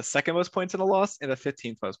 games are the second most points in a loss and the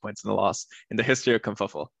 15th most points in a loss in the history of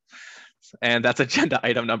Kumfuffle. And that's agenda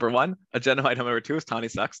item number 1. Agenda item number 2 is Tani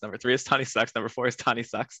sucks. Number 3 is Tani sucks. Number 4 is Tani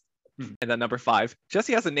sucks. And then number 5,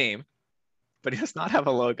 Jesse has a name, but he does not have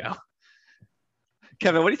a logo.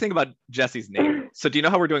 Kevin, what do you think about Jesse's name? So do you know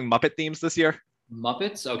how we're doing Muppet themes this year?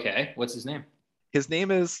 Muppets. Okay. What's his name? His name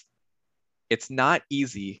is It's Not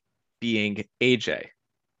Easy Being AJ.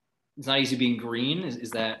 It's not easy being green. Is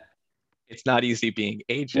that? It's not easy being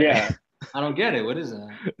AJ. Yeah. I don't get it. What is that?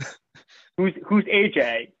 Who's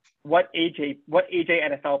AJ? What AJ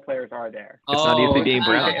NFL players are there? It's not easy being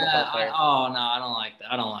brown. Oh no, I don't like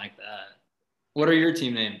that. I don't like that. What are your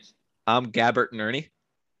team names? Gabbert and Ernie.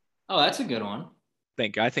 Oh, that's a good one.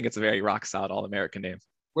 Thank you. I think it's a very rock solid All-American name.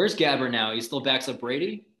 Where's Gabbert now? He still backs up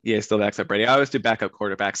Brady? Yeah, he still backs up Brady. I always do backup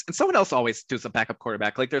quarterbacks, and someone else always does a backup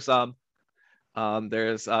quarterback. Like there's Mr.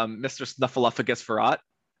 Snuffleupagus Farrat,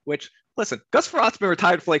 which listen, Gus Farrat's been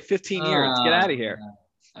retired for like 15 years. Get out of here.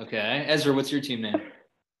 Okay, Ezra, what's your team name?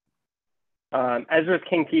 Ezra's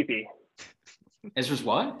King Peepee. Ezra's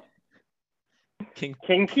what? King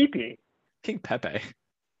Peepee. King Pepe.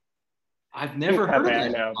 I've never heard Pepe,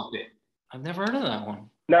 of that. I know. I've never heard of that one.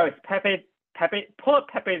 No, it's Pepe. Pull up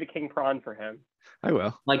Pepe the King Prawn for him. I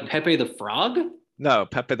will. Like Pepe the Frog? No,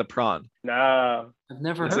 Pepe the Prawn. No. I've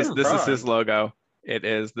never This heard is of this Prawn. is his logo. It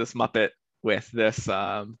is this Muppet with this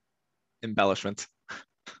embellishment.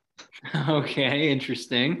 Okay,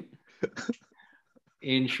 interesting.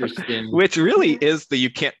 Interesting. Which really is the you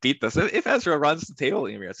can't beat this. If Ezra runs the table,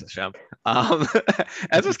 Emir Hashem,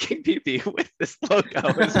 Ezra's King PP with this logo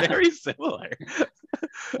is very similar.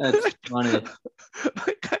 That's funny.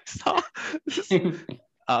 Like I saw this,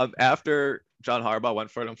 after John Harbaugh went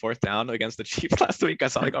for it on fourth down against the Chiefs last week, I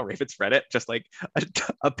saw like on Ravens Reddit just like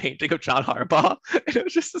a painting of John Harbaugh, and it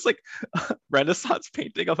was just this like Renaissance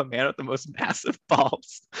painting of a man with the most massive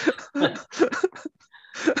balls.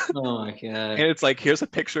 Oh my god! And it's like, here's a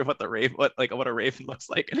picture of what a raven looks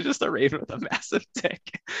like, and it's just a raven with a massive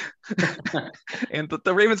dick. And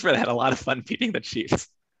the Ravens had a lot of fun beating the Chiefs.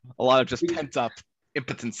 A lot of just pent up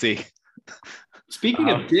impotency. Speaking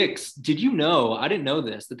of dicks, did you know? I didn't know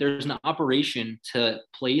this, that there's an operation to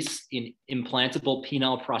place an implantable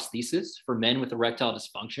penile prosthesis for men with erectile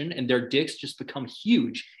dysfunction, and their dicks just become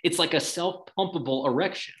huge. It's like a self-pumpable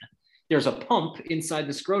erection. There's a pump inside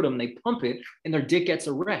the scrotum. They pump it, and their dick gets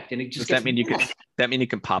erect, and it just. Does that mean you can? That mean you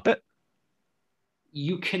can pop it?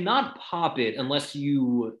 You cannot pop it unless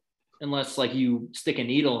you stick a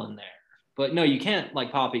needle in there. But no, you can't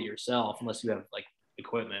like pop it yourself unless you have like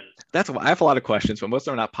equipment. That's why I have a lot of questions, but most of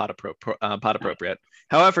them are not pot appropriate.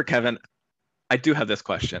 However, Kevin, I do have this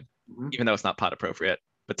question, even though it's not pot appropriate.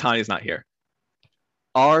 But Tani's not here.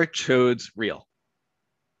 Are chodes real?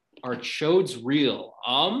 Are chodes real?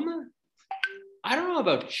 I don't know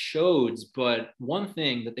about chodes, but one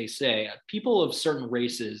thing that they say, people of certain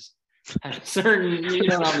races have certain, you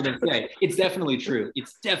know what I'm going to say. It's definitely true.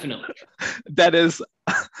 It's definitely true. That is,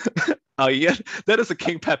 oh yeah, that is a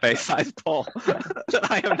King Pepe size ball.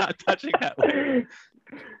 I am not touching that one.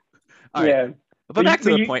 All yeah. Right. But back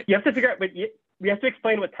to the point. You have to figure out, but we have to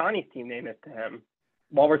explain what Tani's team name is to him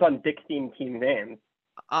while we're on Dick's team names.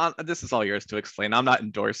 This is all yours to explain. I'm not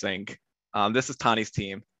endorsing. This is Tani's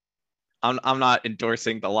team. I'm not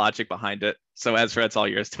endorsing the logic behind it. So Ezra, it's all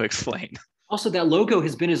yours to explain. Also, that logo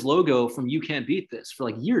has been his logo from You Can't Beat This for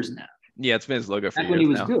like years now. Yeah, it's been his logo for Back years when he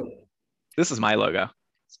was now. good. This is my logo.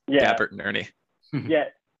 Yeah. Gabbert and Ernie. Yeah.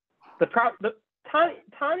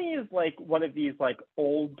 Tani is like one of these like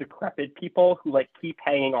old decrepit people who like keep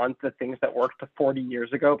hanging on to things that worked 40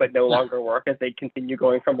 years ago but no longer work as they continue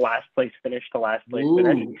going from last place finish to last place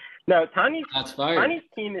finish. No, Tani's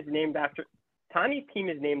team is named after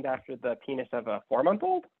the penis of a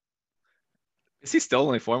 4-month-old. Is he still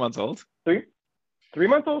only 4 months old? 3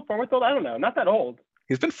 months old, 4 months old? I don't know. Not that old.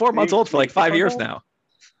 He's been 4 months old for like 5 years now.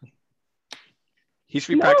 He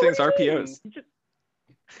should be practicing his RPOs.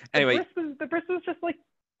 Anyway, the bris was just like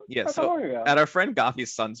so at our friend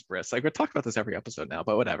Goffy's son's bris, like we're talking about this every episode now,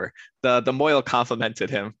 but whatever. The Moyle complimented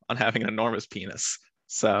him on having an enormous penis.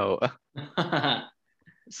 So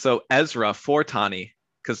Ezra for Tani,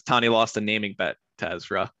 because Tani lost a naming bet to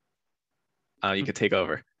Ezra. You could take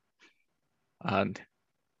over. And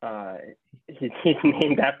he's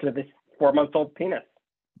named after this 4-month-old penis.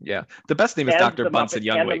 Yeah, the best name is Dr. Bunsen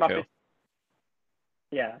Youngway.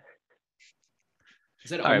 Yeah. Is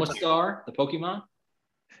that Omastar, the Pokemon?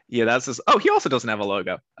 Yeah, that's his. Oh, he also doesn't have a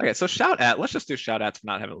logo. Okay, so let's just do shout outs for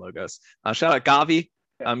not having logos. Shout out Gavi.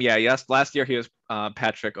 Yes, last year he was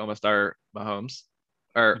Patrick Omastar Mahomes.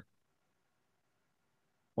 Or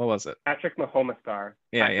what was it? Patrick Mahomes-Star.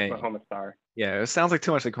 Mahomes-Star. Yeah, it sounds like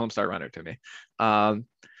too much like Homestar Runner to me. All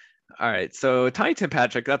right, so Tiny Tim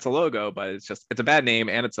Patrick, that's a logo, but it's a bad name,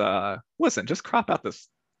 and it's listen, just crop out this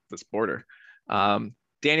border.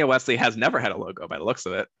 Daniel Wesley has never had a logo by the looks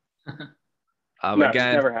of it. No, he's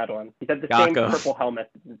Again, never had one. He's had the same Yako. purple helmet.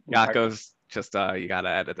 Yako's just you gotta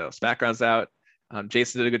edit those backgrounds out.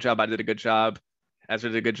 Jason did a good job. I did a good job. Ezra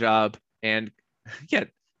did a good job. And yeah,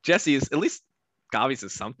 Jesse's at least Gavi's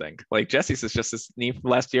is something. Like Jesse's is just his knee from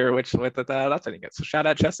last year, which with that's anything. So shout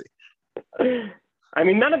out Jesse. I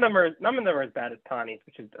mean, none of them are as bad as Tani's,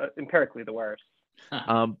 which is empirically the worst.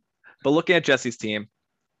 But looking at Jesse's team,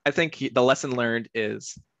 I think the lesson learned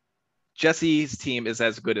is Jesse's team is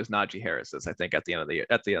as good as Najee Harris is. I think at the end of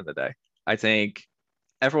the day, I think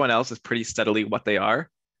everyone else is pretty steadily what they are.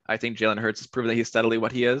 I think Jalen Hurts has proven that he's steadily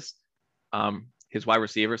what he is. His wide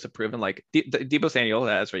receivers have proven, like Deebo Samuel,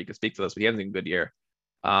 that's where you can speak to this, but he hasn't a good year.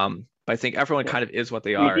 But I think everyone kind of is what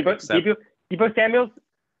they are. Deebo Samuel's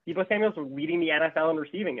leading the NFL in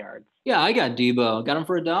receiving yards. Yeah, I got Deebo. Got him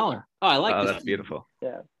for $1. Oh, I like this. That's beautiful.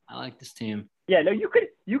 Yeah, I like this team. Yeah, no, you could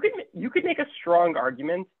make a strong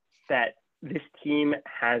argument that this team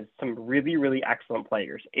has some really, really excellent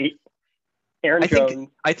players. Aaron Jones.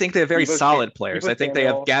 I think they're very solid players. I think they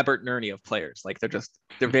have Samuel. Gabbert Nerney of players. Like they're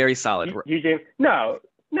very solid. DJ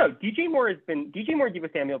Moore and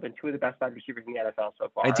Deebo Samuel have been two of the best wide receivers in the NFL so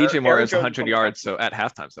far. And DJ Moore Aaron is Jones 100 yards so at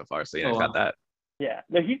halftime so far. So yeah, got that. Yeah,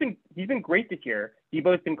 no, he's been great this year.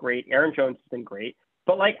 Deebo's been great. Aaron Jones has been great.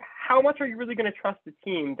 But like, how much are you really going to trust a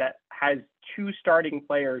team that has two starting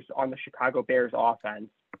players on the Chicago Bears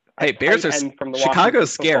offense? Hey, Bears are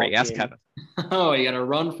Chicago's scary. Ask Kevin. Oh, you got to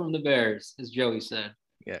run from the Bears, as Joey said.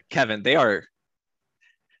 Yeah, Kevin, they are.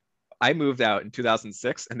 I moved out in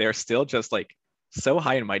 2006, and they're still just like so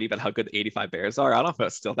high and mighty about how good the 85 Bears are. I don't know if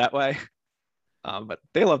it's still that way, but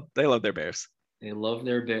they love their Bears. They love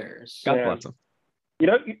their Bears. God bless them. You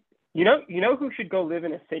know who should go live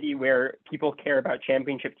in a city where people care about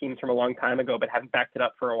championship teams from a long time ago but haven't backed it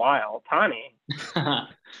up for a while? Tani.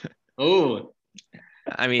 Oh.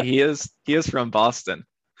 I mean, he is from Boston.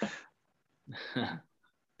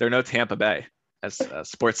 They're no Tampa Bay, as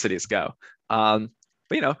sports cities go. But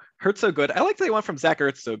Hurts so good. I like that they went from Zach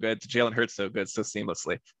Ertz so good to Jalen Hurts so good so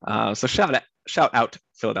seamlessly. So shout out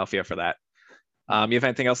Philadelphia for that. You have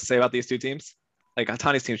anything else to say about these two teams? Like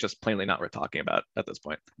Tani's team is just plainly not worth talking about at this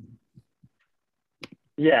point.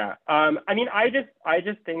 Yeah. I mean, I just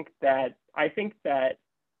think that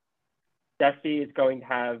Jesse is going to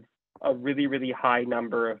have a really, really high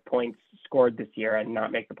number of points scored this year and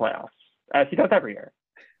not make the playoffs, as he does every year.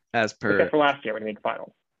 Except for last year when he made the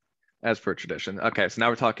finals. As per tradition. Okay, so now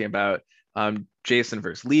we're talking about Jason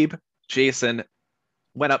versus Lieb. Jason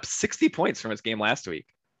went up 60 points from his game last week,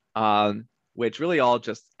 which really all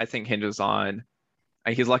just, I think, hinges on,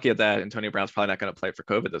 he's lucky at that Antonio Brown's probably not going to play for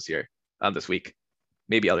COVID this week,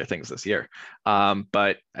 maybe other things this year.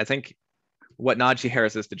 But I think what Najee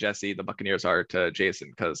Harris is to Jesse, the Buccaneers are to Jason,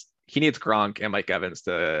 because he needs Gronk and Mike Evans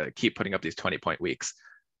to keep putting up these 20-point weeks.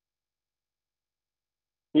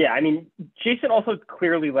 Yeah, I mean, Jason also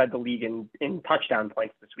clearly led the league in touchdown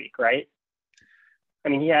points this week, right? I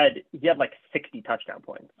mean, he had like 60 touchdown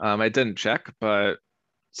points. I didn't check, but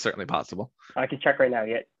certainly possible. I can check right now.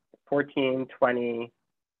 He had 14, 20,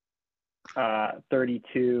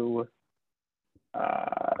 32.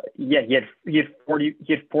 He had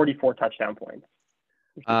 44 touchdown points,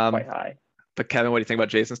 which is quite high. But Kevin, what do you think about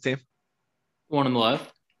Jason's team? One on the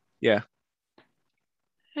left. Yeah.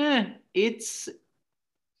 I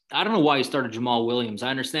don't know why you started Jamal Williams. I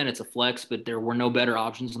understand it's a flex, but there were no better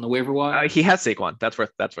options on the waiver wire. He has Saquon. That's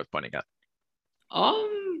worth pointing out.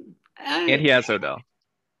 And he has Odell.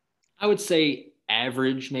 I would say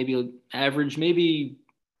average, maybe.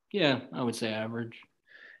 Yeah, I would say average.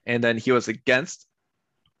 And then he was against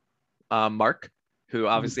Mark, who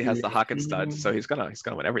obviously has the Hawk and stud, so he's gonna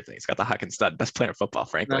win everything. He's got the Hawk and stud, best player in football,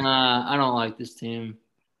 frankly. I don't like this team.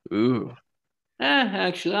 Ooh.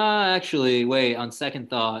 Actually, wait. On second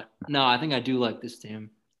thought, no, I think I do like this team.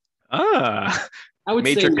 I would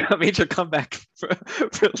major comeback for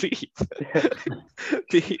Leaf.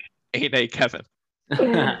 The 8A Kevin.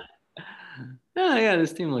 Yeah,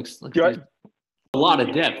 this team looks good. A lot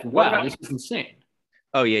of depth. Wow, this is insane.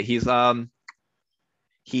 Oh yeah, he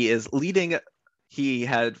is leading. He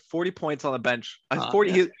had 40 points on the bench.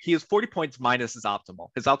 He has 40 points minus his optimal.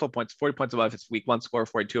 His optimal points, 40 points above his week 1 score,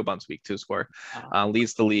 42 above his week 2 score.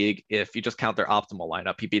 Leads the league. If you just count their optimal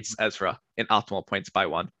lineup, he beats Ezra in optimal points by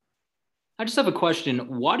 1. I just have a question.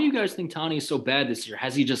 Why do you guys think Tani is so bad this year?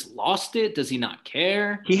 Has he just lost it? Does he not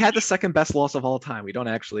care? He had the second best loss of all time. We don't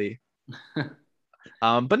actually.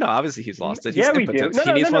 But no, obviously he's lost it. He's impotent.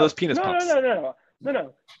 He needs one of those penis pumps. No.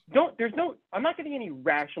 I'm not getting any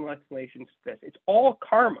rational explanations to this. It's all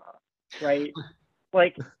karma, right?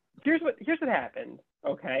 Like, here's what happened,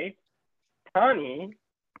 okay? Tani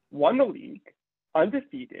won the league,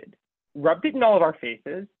 undefeated, rubbed it in all of our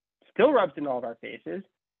faces, still rubs it in all of our faces,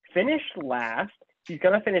 finished last. He's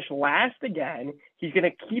going to finish last again. He's going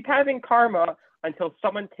to keep having karma until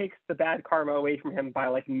someone takes the bad karma away from him by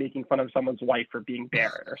like making fun of someone's wife for being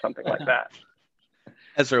barren or something like that.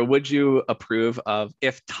 Ezra, would you approve of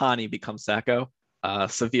if Tani becomes Sacco,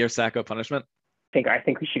 severe Sacco punishment? I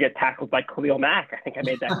think we should get tackled by Khalil Mack. I think I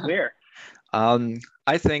made that clear.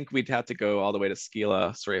 I think we'd have to go all the way to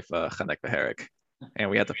Skila, Srefa, Chanek Beharik, and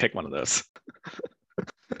we had to pick one of those.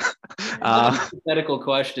 Hypothetical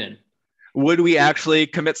question. Would we actually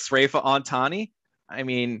commit Srefa on Tani? I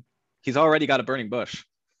mean, he's already got a burning bush.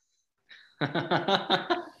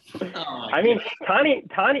 I mean,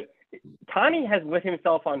 Tani has lit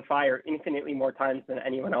himself on fire infinitely more times than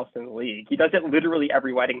anyone else in the league. He does it literally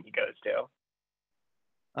every wedding he goes to.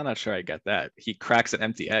 I'm not sure I get that. He cracks an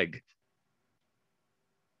empty egg.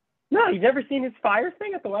 No, you've never seen his fire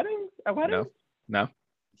thing at the wedding? At weddings? No.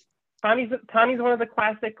 Tani's one of the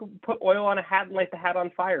classic put oil on a hat and light the hat on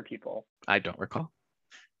fire people. I don't recall.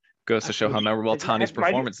 Goes to show how memorable Tani's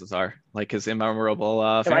performances are, like his immemorable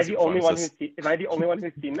Am I the only one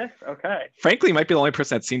who's seen this? Okay. Frankly, you might be the only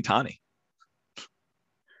person that's seen Tani.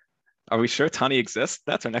 Are we sure Tani exists?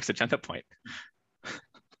 That's our next agenda point.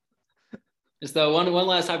 Just one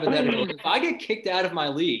last hypothetical. If I get kicked out of my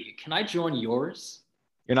league, can I join yours?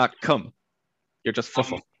 You're not cum. You're just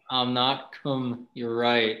fuffle. I'm not cum. You're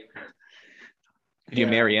right. Did you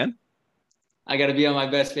marry in? I got to be on my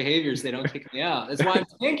best behaviors. They don't kick me out. That's why I'm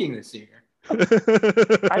tanking this year.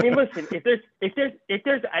 I mean, listen. If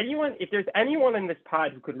there's anyone in this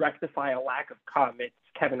pod who could rectify a lack of cum, it's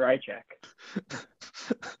Kevin Rychek.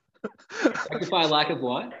 Rectify a lack of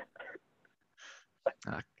what?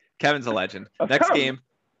 Kevin's a legend. Next game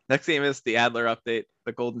is the Adler update,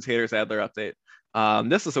 the Golden Taters Adler update.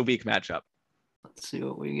 This is a weak matchup. Let's see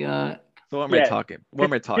what we got. So what am I talking? What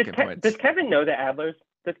am I talking points? Does Kevin know the Adlers?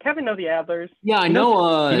 Yeah, I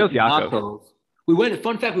know. He knows Yaakov.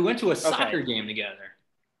 Fun fact, we went to a soccer game together.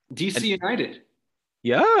 DC United.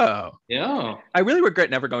 Yeah. Yeah. I really regret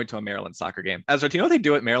never going to a Maryland soccer game. Ezra, do you know what they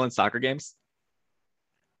do at Maryland soccer games?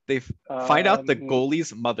 They find out the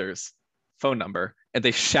goalie's mother's phone number and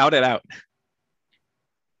they shout it out.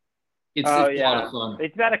 It's a lot of fun.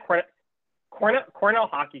 It's about a Cornell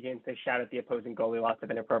hockey games. They shout at the opposing goalie lots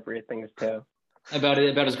of inappropriate things too. About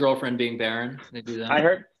his girlfriend being barren. They do that. I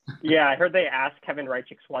heard they asked Kevin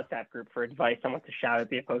Rychek's WhatsApp group for advice on what to shout at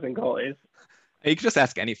the opposing goalies. You could just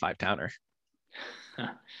ask any 5-towner.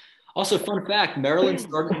 Also, fun fact: Maryland's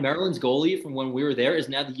goalie from when we were there is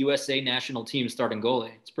now the USA national team starting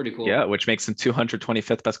goalie. It's pretty cool. Yeah, which makes him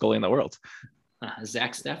 225th best goalie in the world.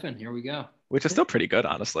 Zach Steffen, here we go. Which is still pretty good,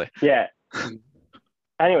 honestly. Yeah.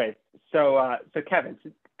 Anyways, so Kevin,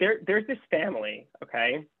 there's this family,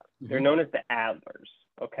 okay? They're known as the Adlers,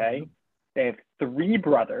 okay? They have 3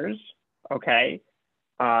 brothers, okay?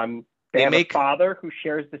 They have a father who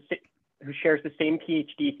shares the same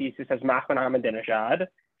PhD thesis as Mahmoud Ahmadinejad.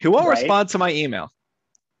 Who won't respond to my email?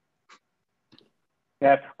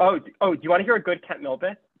 Yeah. Oh, do you want to hear a good Kent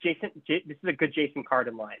Milbeth? This is a good Jason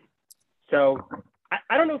Carden line. So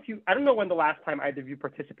I don't know when the last time either of you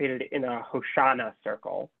participated in a Hoshana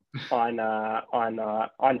circle on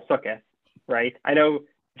Sukkot, right? I know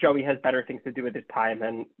Joey has better things to do with his time,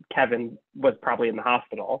 and Kevin was probably in the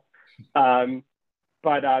hospital.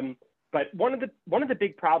 But one of the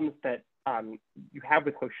big problems that you have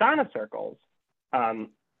with Hoshana circles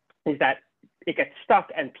is that it gets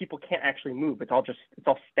stuck and people can't actually move. It's all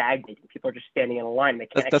stagnating. People are just standing in a line. They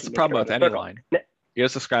can't. That's the problem with any line. You're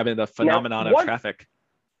just describing the phenomenon of traffic.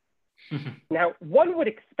 Now, one would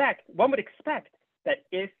expect that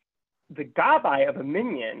if the Gabbai of a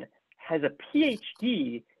minion has a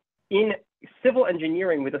PhD in civil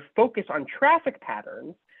engineering with a focus on traffic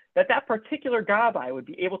patterns, that particular Gabbai would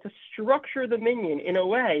be able to structure the minion in a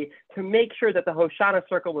way to make sure that the Hoshana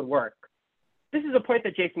circle would work. This is a point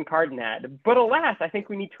that Jason Carden had, but alas, I think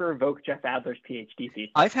we need to revoke Jeff Adler's PhD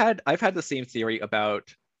thesis. I've had the same theory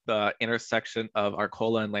about the intersection of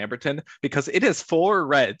Arcola and Lamberton because it is 4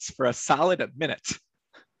 reds for a solid minute.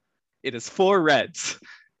 It is 4 reds.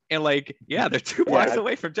 And they're 2 blocks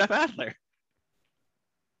away from Jeff Adler.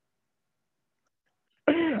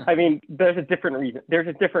 I mean, there's a different reason. There's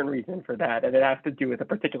a different reason for that, and it has to do with a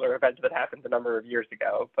particular event that happened a number of years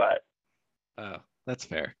ago. But oh, that's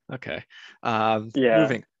fair. Okay.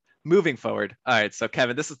 Moving forward. All right. So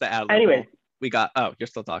Kevin, this is the Adler. Anyway, we got. Oh, you're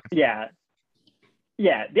still talking. Yeah.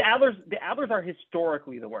 The Adlers are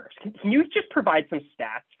historically the worst. Can you just provide some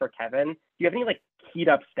stats for Kevin? Do you have any keyed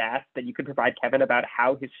up stats that you could provide Kevin about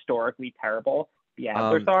how historically terrible the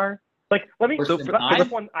Adlers are? Let me. For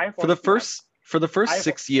the For the first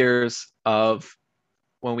 6 years of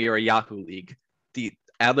when we were a Yahoo League, the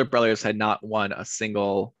Adler brothers had not won a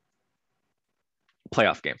single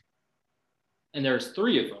playoff game. And there's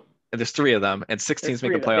 3 of them. And there's 3 of them, and 6 teams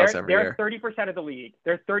make the playoffs every year. They're 30% of the league.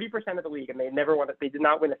 They're 30% of the league, and they never won it. They did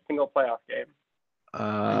not win a single playoff game.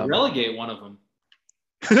 Relegate one of them.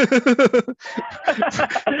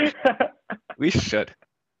 We should.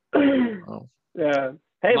 Oh. Yeah.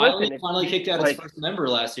 Hey, my league finally kicked out its first member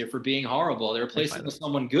last year for being horrible. They replaced him with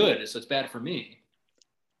someone good, so it's bad for me.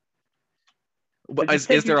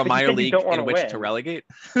 Is there a minor league in which to relegate?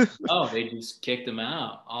 Oh, they just kicked him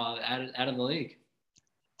out of the league.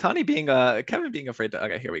 Tony Kevin being afraid to.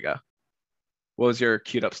 Okay, here we go. What was your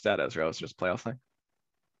queued up stat, Ezra? Was it just playoff thing?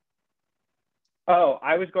 Oh,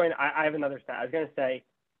 I have another stat. I was going to say,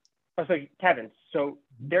 so Kevin, so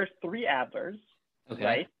there's 3 Adlers, okay.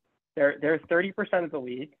 Right? They're 30% of the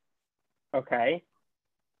league. Okay.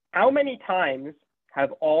 How many times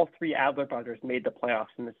have all 3 Adler brothers made the playoffs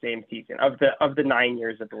in the same season of the 9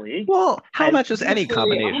 years of the league? Well, how much is any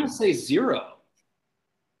combination? I'm going to say 0.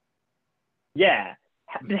 Yeah.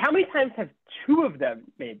 How many times have 2 of them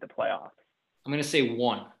made the playoffs? I'm going to say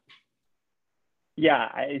 1. Yeah,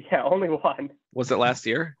 only 1. Was it last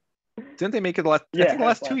year? Didn't they make it I think the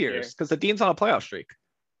last 2 years because the Dean's on a playoff streak.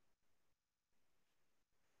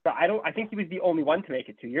 So I think he was the only one to make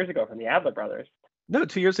it 2 years ago from the Adler brothers. No,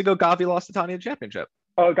 2 years ago, Gavi lost to Tony the championship.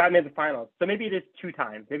 Oh, Gavi made the finals. So maybe it is 2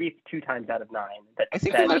 times. Maybe it's 2 times out of 9. I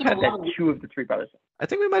think we might have had 2 of the 3 brothers. I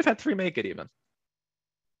think we might have had 3 make it even.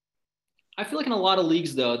 I feel like in a lot of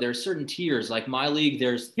leagues, though, there's certain tiers. Like my league,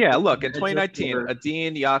 there's... Yeah, look, in 2019,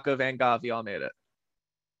 Adin, Yakov, and Gavi all made it.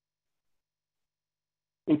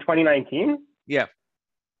 In 2019? Yeah.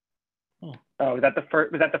 Oh, was that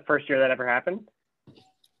the first year that ever happened?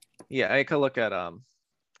 Yeah, I could look at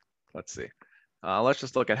let's see. Let's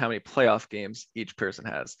just look at how many playoff games each person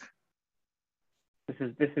has.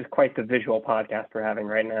 This is quite the visual podcast we're having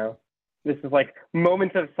right now. This is like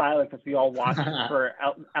moments of silence as we all watch for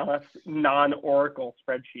LF's non-Oracle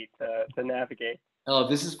spreadsheet to navigate. Oh,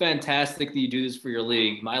 this is fantastic that you do this for your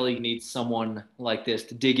league. My league needs someone like this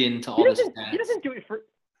to dig into all the stats. He doesn't do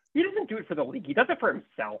it for the league. He does it for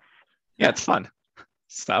himself. Yeah, it's fun.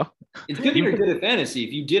 So it's good that you're good at fantasy.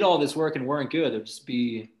 If you did all this work and weren't good, it'd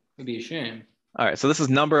be a shame. All right, so this is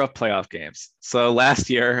number of playoff games. So last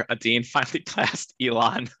year, Adin finally passed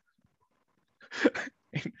Elon.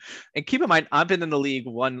 And keep in mind, I've been in the league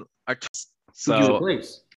 1 or 2. So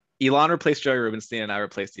Elon replaced Joey Rubenstein, and I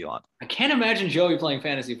replaced Elon. I can't imagine Joey playing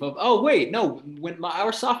fantasy football. Oh wait, no. When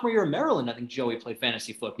our sophomore year in Maryland, I think Joey played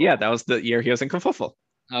fantasy football. Yeah, that was the year he was in Confuffle.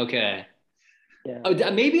 Okay. Yeah.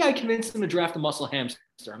 Oh, maybe I convinced him to draft a muscle hamster.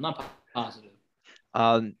 I'm not positive.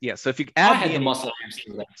 Yeah. So if you add I had the muscle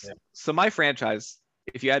hamster. So my franchise,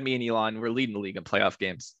 if you add me and Elon, we're leading the league in playoff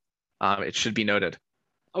games. It should be noted.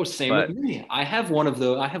 Oh, same with me. I have one of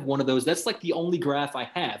those. That's like the only graph I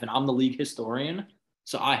have, and I'm the league historian,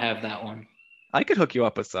 so I have that one. I could hook you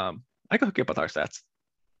up with our stats.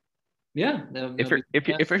 Yeah. If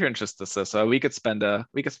you're interested, so we could spend a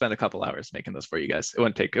couple hours making this for you guys. It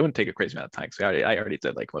wouldn't take a crazy amount of time because I already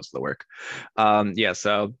did like most of the work. Yeah.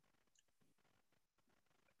 So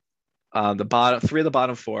the bottom 3 of the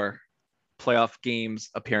bottom 4 playoff games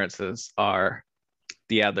appearances are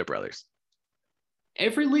the Adler brothers.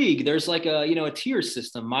 Every league, there's like a tier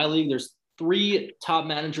system. My league, there's 3 top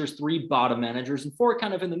managers, 3 bottom managers, and 4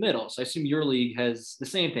 kind of in the middle. So I assume your league has the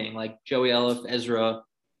same thing, like Joey, Elif, Ezra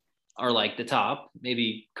are like the top.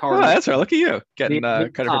 Maybe Carter. Oh, Ezra, look at you getting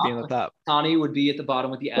credit for being the top. Tani would be at the bottom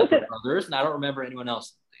with the Adler brothers, and I don't remember anyone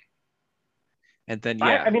else. And then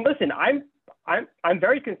I mean, listen, I'm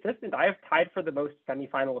very consistent. I have tied for the most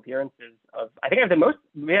semifinal appearances of. I think I have the most.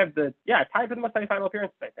 I tied for the most semifinal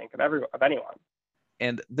appearances. I think of anyone.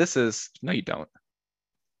 And this is no, you don't.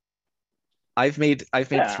 I've made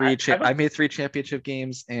 3 championship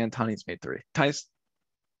games, and Tani's made 3.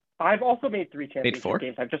 I've also made 3 championship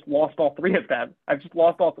games. I've just lost all 3 of them.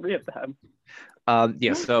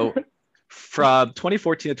 Yeah. So from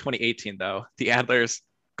 2014 to 2018, though, the Adlers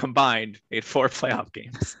combined made 4 playoff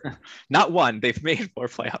games. Not 1. They've made 4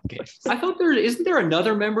 playoff games. I thought isn't there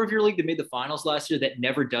another member of your league that made the finals last year that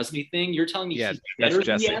never does anything? You're telling me he's better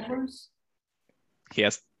than the Adlers? He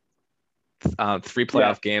has 3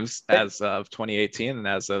 playoff games as of 2018, and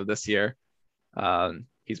as of this year,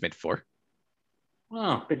 he's made 4.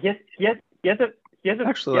 Wow! But he has a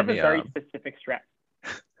very specific strategy.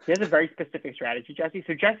 He has a very specific strategy, Jesse.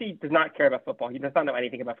 So Jesse does not care about football. He does not know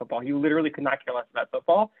anything about football. He literally could not care less about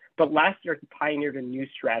football. But last year he pioneered a new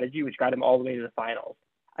strategy which got him all the way to the finals.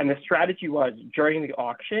 And the strategy was during the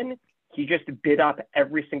auction, he just bid up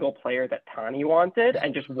every single player that Tani wanted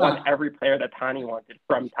and just won every player that Tani wanted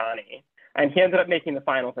from Tani. And he ended up making the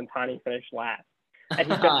finals, and Tani finished last.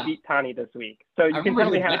 And he just beat Tani this week. So you can tell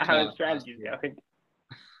me how his strategy is going.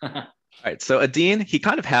 All right, so Adine, he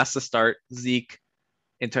kind of has to start Zeke,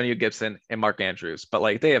 Antonio Gibson, and Mark Andrews, but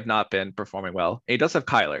like they have not been performing well. And he does have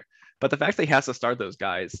Kyler, but the fact that he has to start those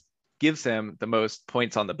guys gives him the most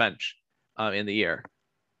points on the bench in the year.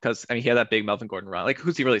 Because I mean, he had that big Melvin Gordon run. Like,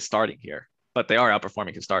 who's he really starting here? But they are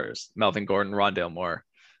outperforming his starters: Melvin Gordon, Rondale Moore.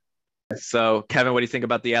 So, Kevin, what do you think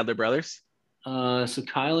about the Adler brothers? So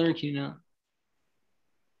Kyler,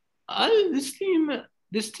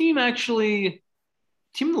 this team actually,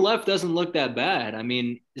 team on the left doesn't look that bad. I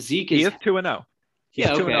mean, Zeke is. He is 2-0. He's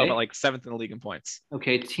 2-0, but like 7th in the league in points.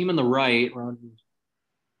 Okay, team on the right.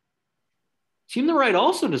 Team on the right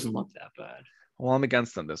also doesn't look that bad. Well, I'm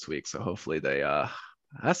against them this week, so hopefully they. I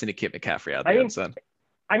just need to keep McCaffrey out there.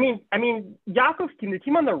 I mean, Yakov's team, the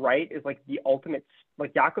team on the right is like the ultimate.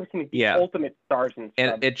 Like Yakov's team is the ultimate stars and.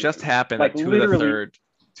 And it just happened like two-third,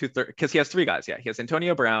 because he has 3 guys. Yeah, he has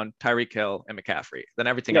Antonio Brown, Tyreek Hill, and McCaffrey. Then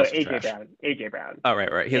everything else is trash. AJ Brown. Oh,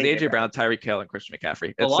 right. He has AJ Brown, Tyreek Hill, and Christian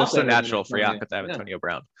McCaffrey. It's just so natural for Yakov to have Antonio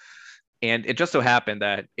Brown. And it just so happened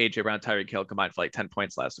that AJ Brown, Tyreek Hill combined for like 10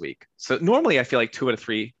 points last week. So normally I feel like 2 out of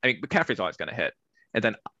 3. I mean, McCaffrey's always going to hit, and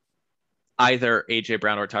then either AJ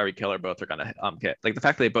Brown or Tyreek Hill or both are going to hit. Like the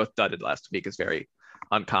fact that they both dudded last week is very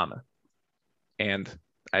uncommon, and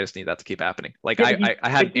I just need that to keep happening. Like I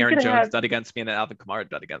had Aaron Jones dud against me and then Alvin Kamara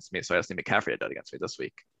dud against me, so I just need McCaffrey to dud against me this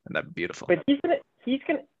week, and that'd be beautiful. But he's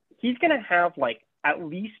gonna have like at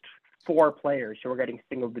least 4 players who are getting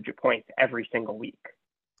single-digit points every single week,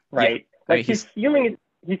 right? Yeah. Like his ceiling's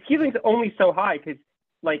only so high because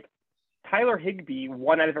like Tyler Higbee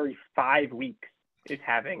 1 out of every 5 weeks is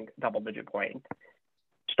having double-digit points.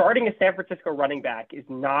 Starting a San Francisco running back is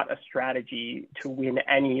not a strategy to win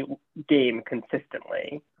any game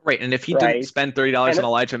consistently. Right, and if he didn't spend $30 on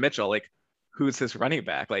Elijah Mitchell, like who's his running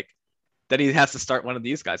back? Like then he has to start one of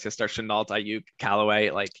these guys. He has to start Shenault, Ayuk,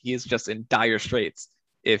 Callaway. Like he's just in dire straits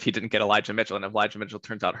if he didn't get Elijah Mitchell, and if Elijah Mitchell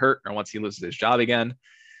turns out hurt or once he loses his job again,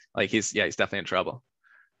 like he's definitely in trouble.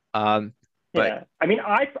 But yeah, I mean,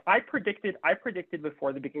 I predicted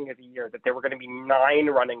before the beginning of the year that there were going to be 9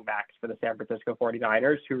 running backs for the San Francisco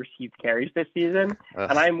 49ers who received carries this season,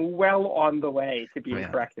 and I'm well on the way to being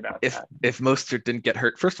correct about that. If Mostert didn't get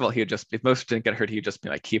hurt, first of all, if Mostert didn't get hurt, he'd just be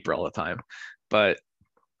my keeper all the time. But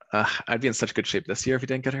I'd be in such good shape this year if he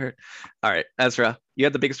didn't get hurt. All right, Ezra, you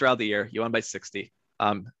had the biggest route of the year. You won by 60.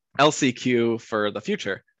 LCQ for the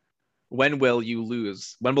future. When will you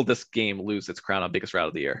lose? When will this game lose its crown on biggest route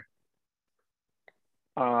of the year?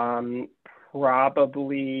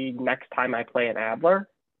 Probably next time I play an Adler.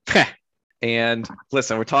 And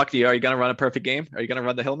listen, we're talking to you. Are you going to run a perfect game? Are you going to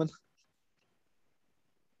run the Hillman?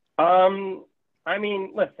 I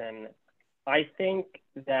mean, listen, I think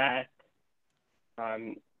that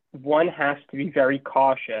one has to be very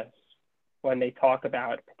cautious when they talk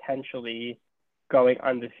about potentially going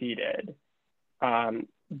undefeated.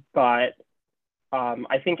 But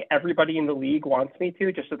I think everybody in the league wants me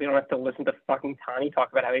to, just so they don't have to listen to fucking Tani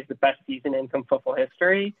talk about how he's the best season in some football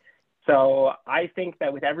history. So I think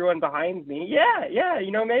that with everyone behind me,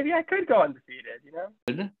 maybe I could go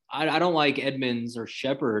undefeated, I don't like Edmonds or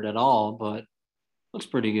Shepard at all, but looks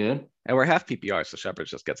pretty good. And we're half PPR, so Shepard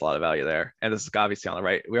just gets a lot of value there. And this is obviously on the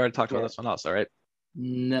right. We already talked about this one also, right?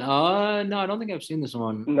 No, I don't think I've seen this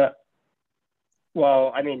one. No.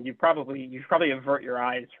 Well, I mean, you probably avert your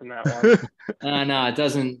eyes from that one. No, it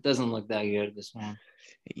doesn't look that good, this one.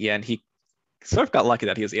 Yeah, and he sort of got lucky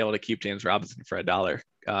that he was able to keep James Robinson for $1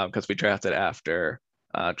 because we drafted after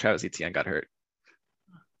Travis Etienne got hurt.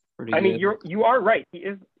 I mean, you are right.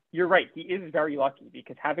 You're right. He is very lucky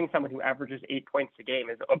because having someone who averages 8 points a game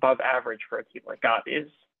is above average for a team like God is.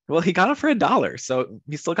 Well, he got it for $1, so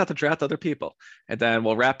he still got to draft other people. And then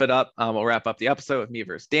we'll wrap it up. We'll wrap up the episode with me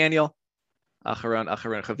versus Daniel. Acharon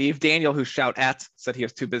Chaviv. Daniel, who shout at, said he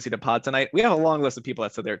was too busy to pod tonight. We have a long list of people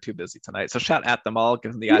that said they're too busy tonight. So shout at them all.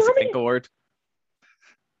 Give them the Isaac Fink Award.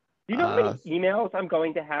 Do you know how many emails I'm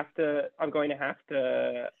going to have to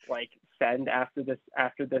like send after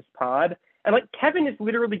this pod? And like Kevin is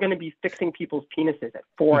literally going to be fixing people's penises at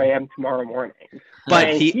 4 a.m. tomorrow morning. But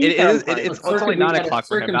it's only 9 o'clock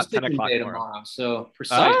for him, not 10 o'clock tomorrow. So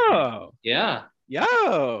precise. Oh. Yeah.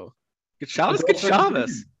 Yo. Good Shabbos. Good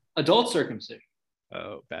Shabbos. Adult circumcision.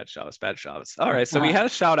 Oh, bad Shabbos. All right, so we had a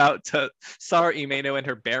shout out to Sarah Imeno and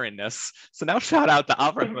her barrenness. So now shout out to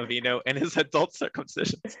Avraham Avinu and his adult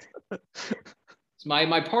circumcision. So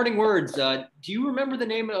my parting words. Do you remember the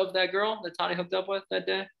name of that girl that Tani hooked up with that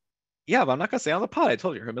day? Yeah, but I'm not gonna say it on the pod. I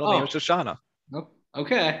told you her middle name is Oh. just Shauna. Nope.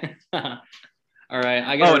 Okay. All right.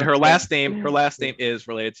 I Oh, got and her last name is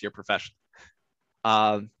related to your profession.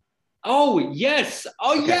 Oh yes.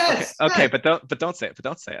 Oh Okay, yes. okay, Yes. but don't say it. But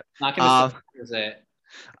don't say it. Not gonna say it.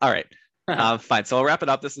 All right. Fine. So I'll wrap it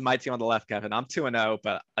up. This is my team on the left, Kevin. I'm 2-0,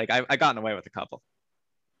 but like I gotten away with a couple.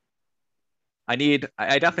 I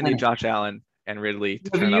definitely need Josh Allen and Ridley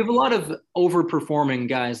to turn You up. have a lot of overperforming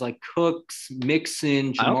guys like Cooks,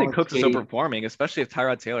 Mixon, I don't think Cooks is Chase. overperforming, especially if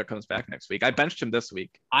Tyrod Taylor comes back next week. I benched him this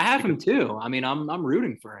week. I have him too. I mean, I'm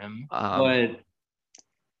rooting for him, but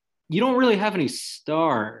you don't really have any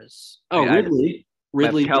stars. Oh, Ridley.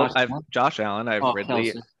 I have Josh Allen. I have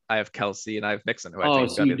Ridley. Kelsey. I have Kelsey, and I have Mixon, who I think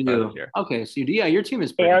is so going to you be do. this year. Okay, so you do. Yeah, your team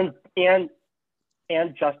is pretty.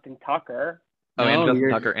 And Justin Tucker. Oh, and Justin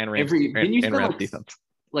Tucker and Ramsey. Didn't you spend defense.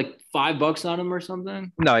 like $5 on him or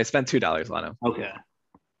something? No, I spent $2 on him. Okay.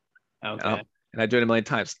 And I do it a million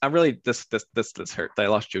times. I'm really this hurt that I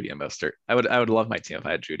lost Judy and Mostert. I would love my team if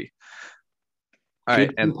I had Judy. All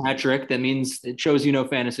right, and Patrick. That means it shows you know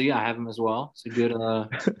fantasy. Yeah, I have him as well. It's a good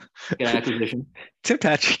acquisition. Tim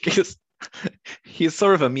Patrick he's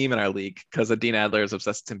sort of a meme in our league because Dean Adler is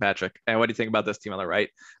obsessed with Tim Patrick. And what do you think about this team on the right?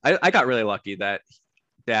 I got really lucky that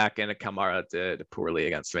Dak and Kamara did poorly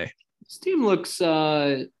against me. This team looks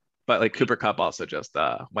but like Cooper Kupp also just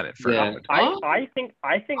went in for I think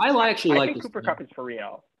Cooper Kupp is for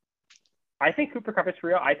real. I think Cooper Kupp is for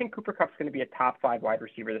real. I think Cooper Kupp's going to be a top 5 wide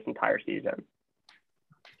receiver this entire season.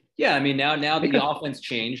 Yeah, I mean now that the offense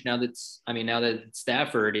changed, now that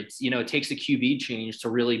Stafford, it takes a QB change to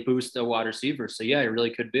really boost the wide receiver. So yeah, it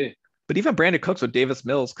really could be. But even Brandon Cooks with Davis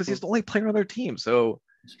Mills, because he's the only player on their team. So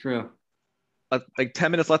it's true. Like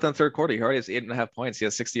 10 minutes left in the third quarter, he already has 8.5 points. He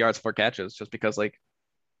has 60 yards, 4 catches, just because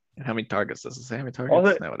how many targets does it say? How many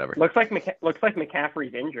targets? No, whatever. Looks like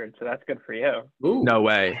McCaffrey's injured, so that's good for you. Ooh. No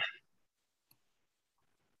way.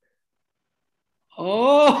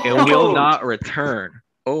 Oh, it will not return.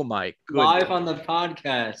 Oh my goodness. Live on the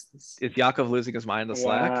podcast. Is Yakov losing his mind in the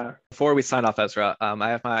Slack? Before we sign off, Ezra, I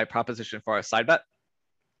have my proposition for our side bet.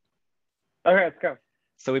 Okay, let's go.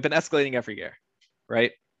 So we've been escalating every year,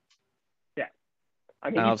 right? Yeah.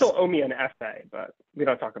 I mean, you still owe me an essay, but we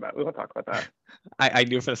don't talk about that. I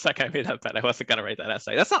knew for a second I made that bet. I wasn't gonna write that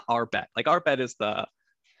essay. That's not our bet. Like our bet is the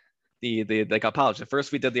apology.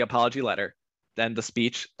 First we did the apology letter, then the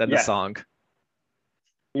speech, then the song.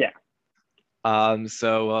 Yeah.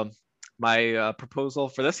 So my proposal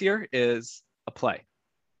for this year is a play.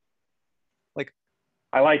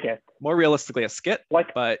 I like it. More realistically, a skit.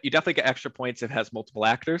 But you definitely get extra points if it has multiple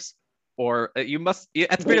actors, or at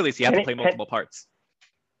the very least you have to play multiple parts.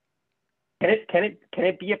 Can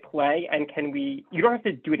it be a play? And can we? You don't have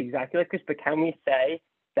to do it exactly like this, but can we say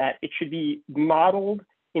that it should be modeled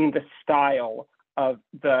in the style of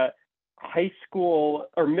the high school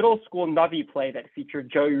or middle school Navi play that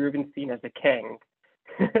featured Joey Rubenstein as a king?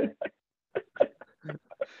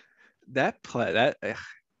 That play,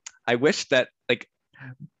 I wish that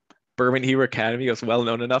Bourbon Hero Academy was well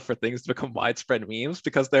known enough for things to become widespread memes,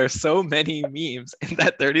 because there are so many memes in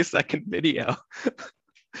that 30-second video.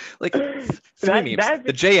 3 memes: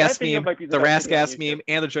 the JS meme, the Raskass meme,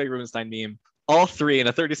 and the Joey Rubenstein meme. All 3 in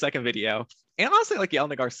a 30-second video. And honestly,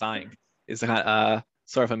 Yelnagar sighing is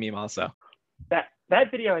sort of a meme also. That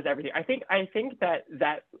video has everything. I think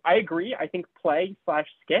that I agree. I think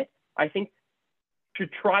play/skit, I think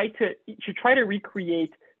should try to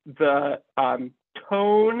recreate the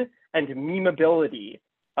tone and memeability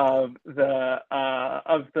of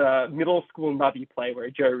the middle school Navi play where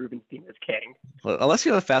Joey Rubenstein is king. Well, unless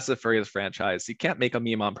you have a Fast and Furious franchise, you can't make a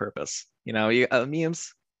meme on purpose.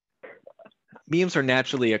 Memes are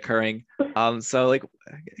naturally occurring. So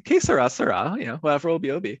que sera, whatever will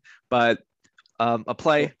be. But a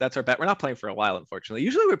play, that's our bet. We're not playing for a while, unfortunately.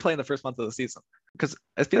 Usually we're playing the first month of the season, because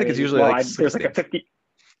I feel like it's usually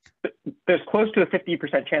there's close to a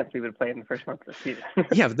 50% chance we would play in the first month of the season.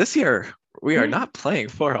 Yeah, but this year we are not playing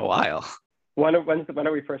for a while. When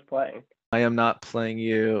are we first playing? I am not playing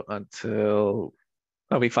you until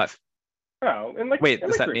week 5. Oh, wait,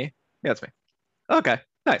 is that me? Yeah, it's me. Okay,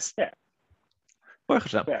 nice. Yeah.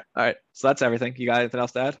 Yeah. All right, so that's everything. You got anything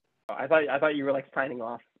else to add? I thought you were signing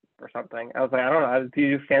off or something. I was like, I don't know. Do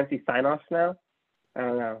you do fancy sign-offs now? I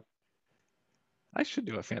don't know. I should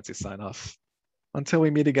do a fancy sign-off until we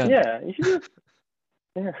meet again. Yeah, you should.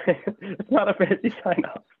 Yeah, it's not a fancy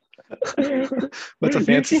sign-off. What's a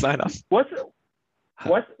fancy sign-off? What's your?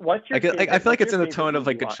 I feel like it's in the tone of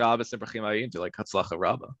Good Shabbos and Brachim Ayin to Hatzlacha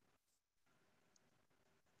Rabbah.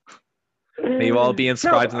 May you all be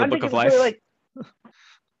inscribed in the book of life.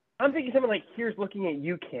 I'm thinking something like "Here's looking at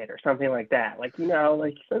you, kid" or something like that. Like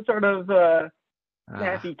like some sort of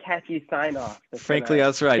snappy, catchy sign off. Frankly,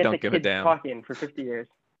 that's right. I get don't the give a kids damn. talking for 50 years.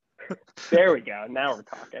 There we go. Now we're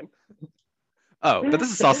talking. Oh, but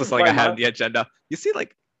this is also something I My had mom- on the agenda. You see,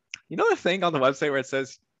 like, you know the thing on the website where it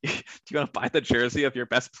says, "Do you want to buy the jersey of your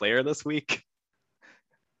best player this week?"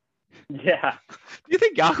 Yeah. Do you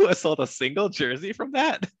think Yahoo has sold a single jersey from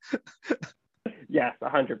that? Yes,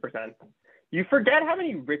 100%. You forget how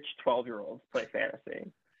many rich 12-year-olds play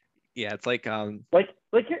fantasy. Yeah, it's like Here's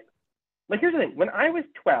the thing. When I was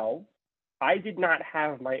 12, I did not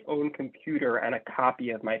have my own computer and a copy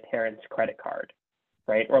of my parents' credit card,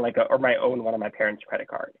 right? Or my own one of my parents' credit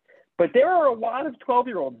card. But there are a lot of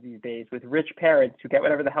 12-year-olds these days with rich parents who get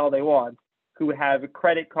whatever the hell they want, who have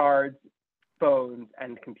credit cards, phones,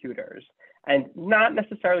 and computers, and not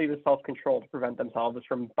necessarily the self-control to prevent themselves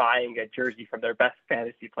from buying a jersey from their best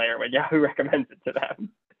fantasy player when Yahoo recommends it to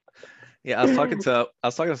them. Yeah, I was talking to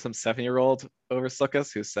some 7-year-old over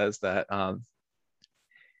Sukkot who says that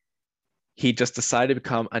he just decided to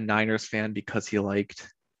become a Niners fan because he liked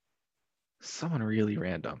someone really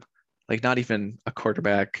random, like not even a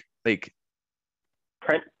quarterback, like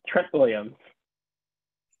Trent Williams.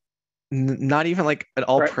 not even like an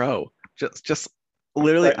all-pro, just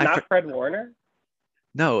literally. Not Fred Warner.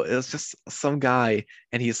 No, it was just some guy,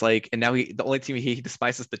 and he's like, and now the only team he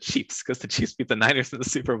despises the Chiefs because the Chiefs beat the Niners in the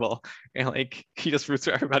Super Bowl, and like he just roots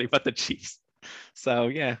for everybody but the Chiefs. So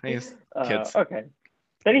yeah, kids. Okay.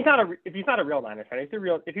 Then if he's not a real Niners fan, if he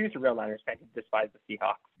was a real Niners fan, he'd despise the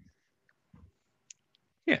Seahawks.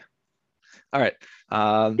 Yeah. All right.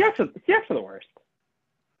 Seahawks are the worst.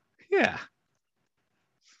 Yeah.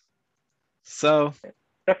 So.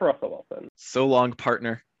 Except for Russell Wilson. So long,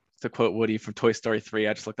 partner. To quote Woody from Toy Story 3,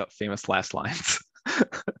 I just looked up famous last lines.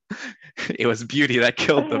 It was beauty that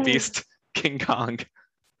killed the beast, King Kong.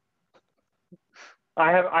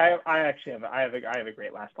 I have a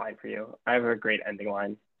great last line for you. I have a great ending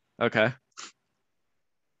line. Okay.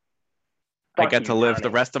 I get to live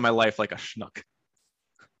the rest of my life like a schnook.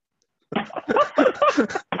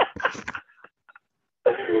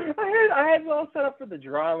 I had it all set up for the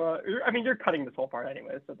drama. I mean, you're cutting this whole part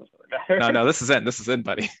anyway, so it doesn't really matter. No, this is in. This is in,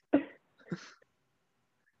 buddy. Who's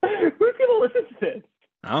gonna listen to this?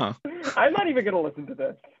 Oh. I'm not even gonna listen to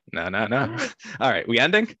this. No. All right, we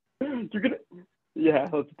ending? You're gonna. Yeah,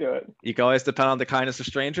 let's do it. You can always depend on the kindness of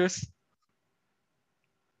strangers.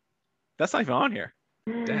 That's not even on here.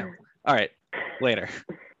 Damn. All right. Later.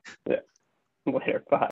 Yeah.